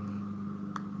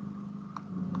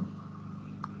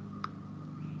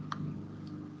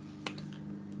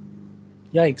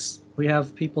 Yikes, we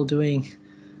have people doing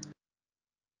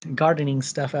gardening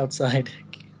stuff outside.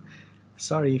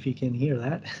 Sorry if you can hear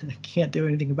that. I can't do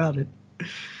anything about it.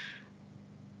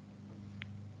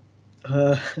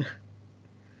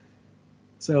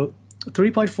 So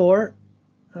 3.4.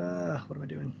 What am I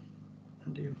doing?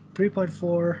 Undo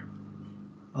 3.4.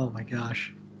 Oh my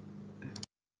gosh.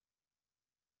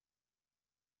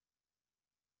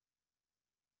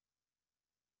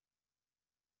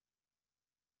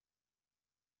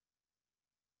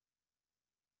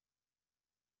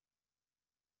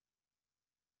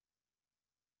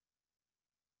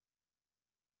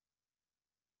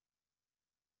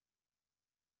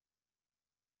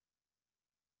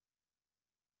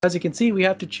 As you can see, we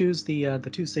have to choose the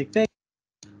 2 sig figs.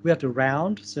 We have to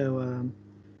round, so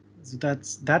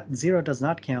that 0 does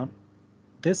not count.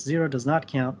 This 0 does not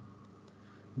count.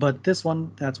 But this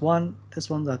one, that's 1. This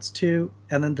one, that's 2.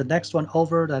 And then the next one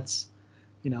over, that's,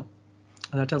 that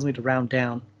tells me to round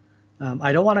down.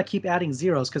 I don't want to keep adding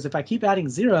zeros, because if I keep adding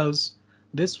zeros,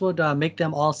 this would make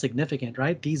them all significant,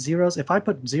 right? These zeros, if I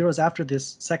put zeros after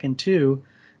this second 2,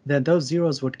 then those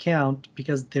zeros would count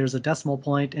because there's a decimal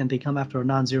point and they come after a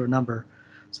non-zero number.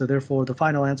 So therefore, the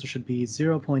final answer should be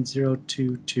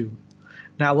 0.022.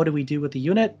 Now, what do we do with the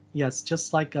unit? Yes,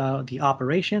 just like the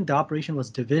operation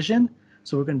was division.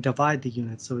 So we're going to divide the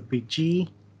unit. So it would be G/ML.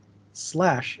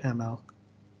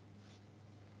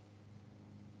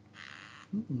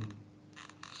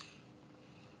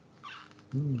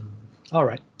 All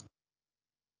right.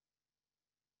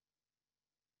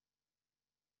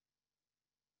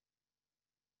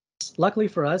 Luckily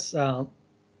for us, for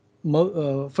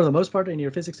the most part in your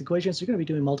physics equations, you're going to be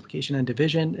doing multiplication and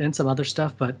division and some other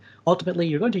stuff, but ultimately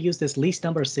you're going to use this least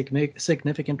number of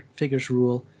significant figures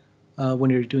rule when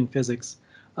you're doing physics.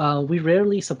 We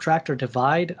rarely subtract or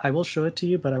divide. I will show it to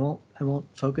you, but I won't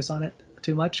focus on it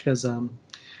too much because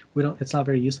it's not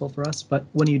very useful for us. But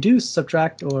when you do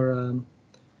subtract or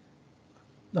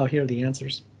oh, here are the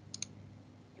answers.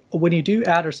 When you do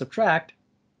add or subtract,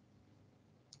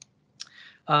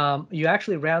 you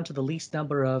actually round to the least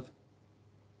number of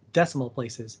decimal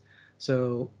places.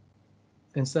 So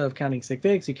instead of counting sig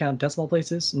figs, you count decimal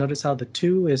places. Notice how the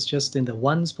 2 is just in the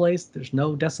ones place. There's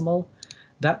no decimal.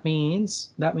 that means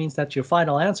that your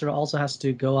final answer also has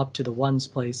to go up to the ones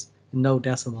place, no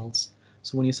decimals.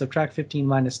 So when you subtract 15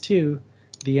 minus 2,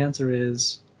 the answer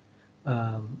is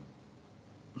 13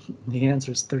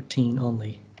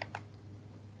 only.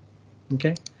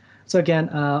 Okay, so again,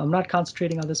 I'm not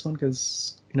concentrating on this one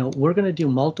because we're going to do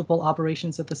multiple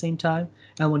operations at the same time,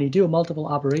 and when you do multiple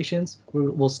operations,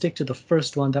 we'll stick to the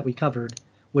first one that we covered,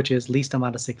 which is least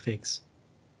amount of sig figs.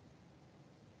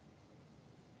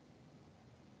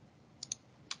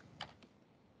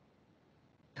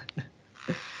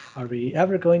 Are we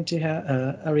ever going to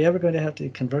have to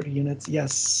convert units?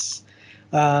 Yes.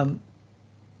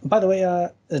 By the way,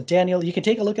 Daniel, you can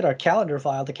take a look at our calendar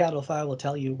file. The calendar file will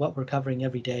tell you what we're covering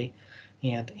every day,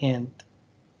 and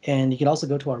you can also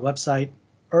go to our website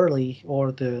early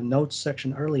or the notes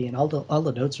section early, and all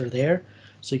the notes are there,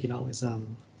 so you can always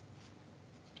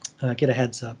get a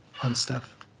heads up on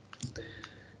stuff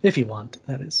if you want.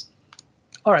 That is.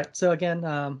 All right. So again,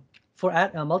 for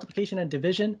multiplication and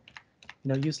division,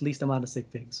 use least amount of sig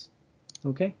figs.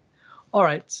 Okay. All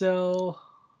right. So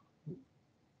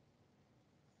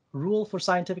rule for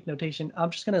scientific notation. I'm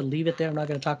just going to leave it there. I'm not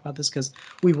going to talk about this because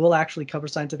we will actually cover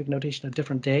scientific notation a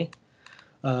different day.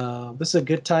 This is a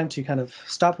good time to kind of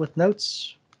stop with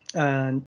notes and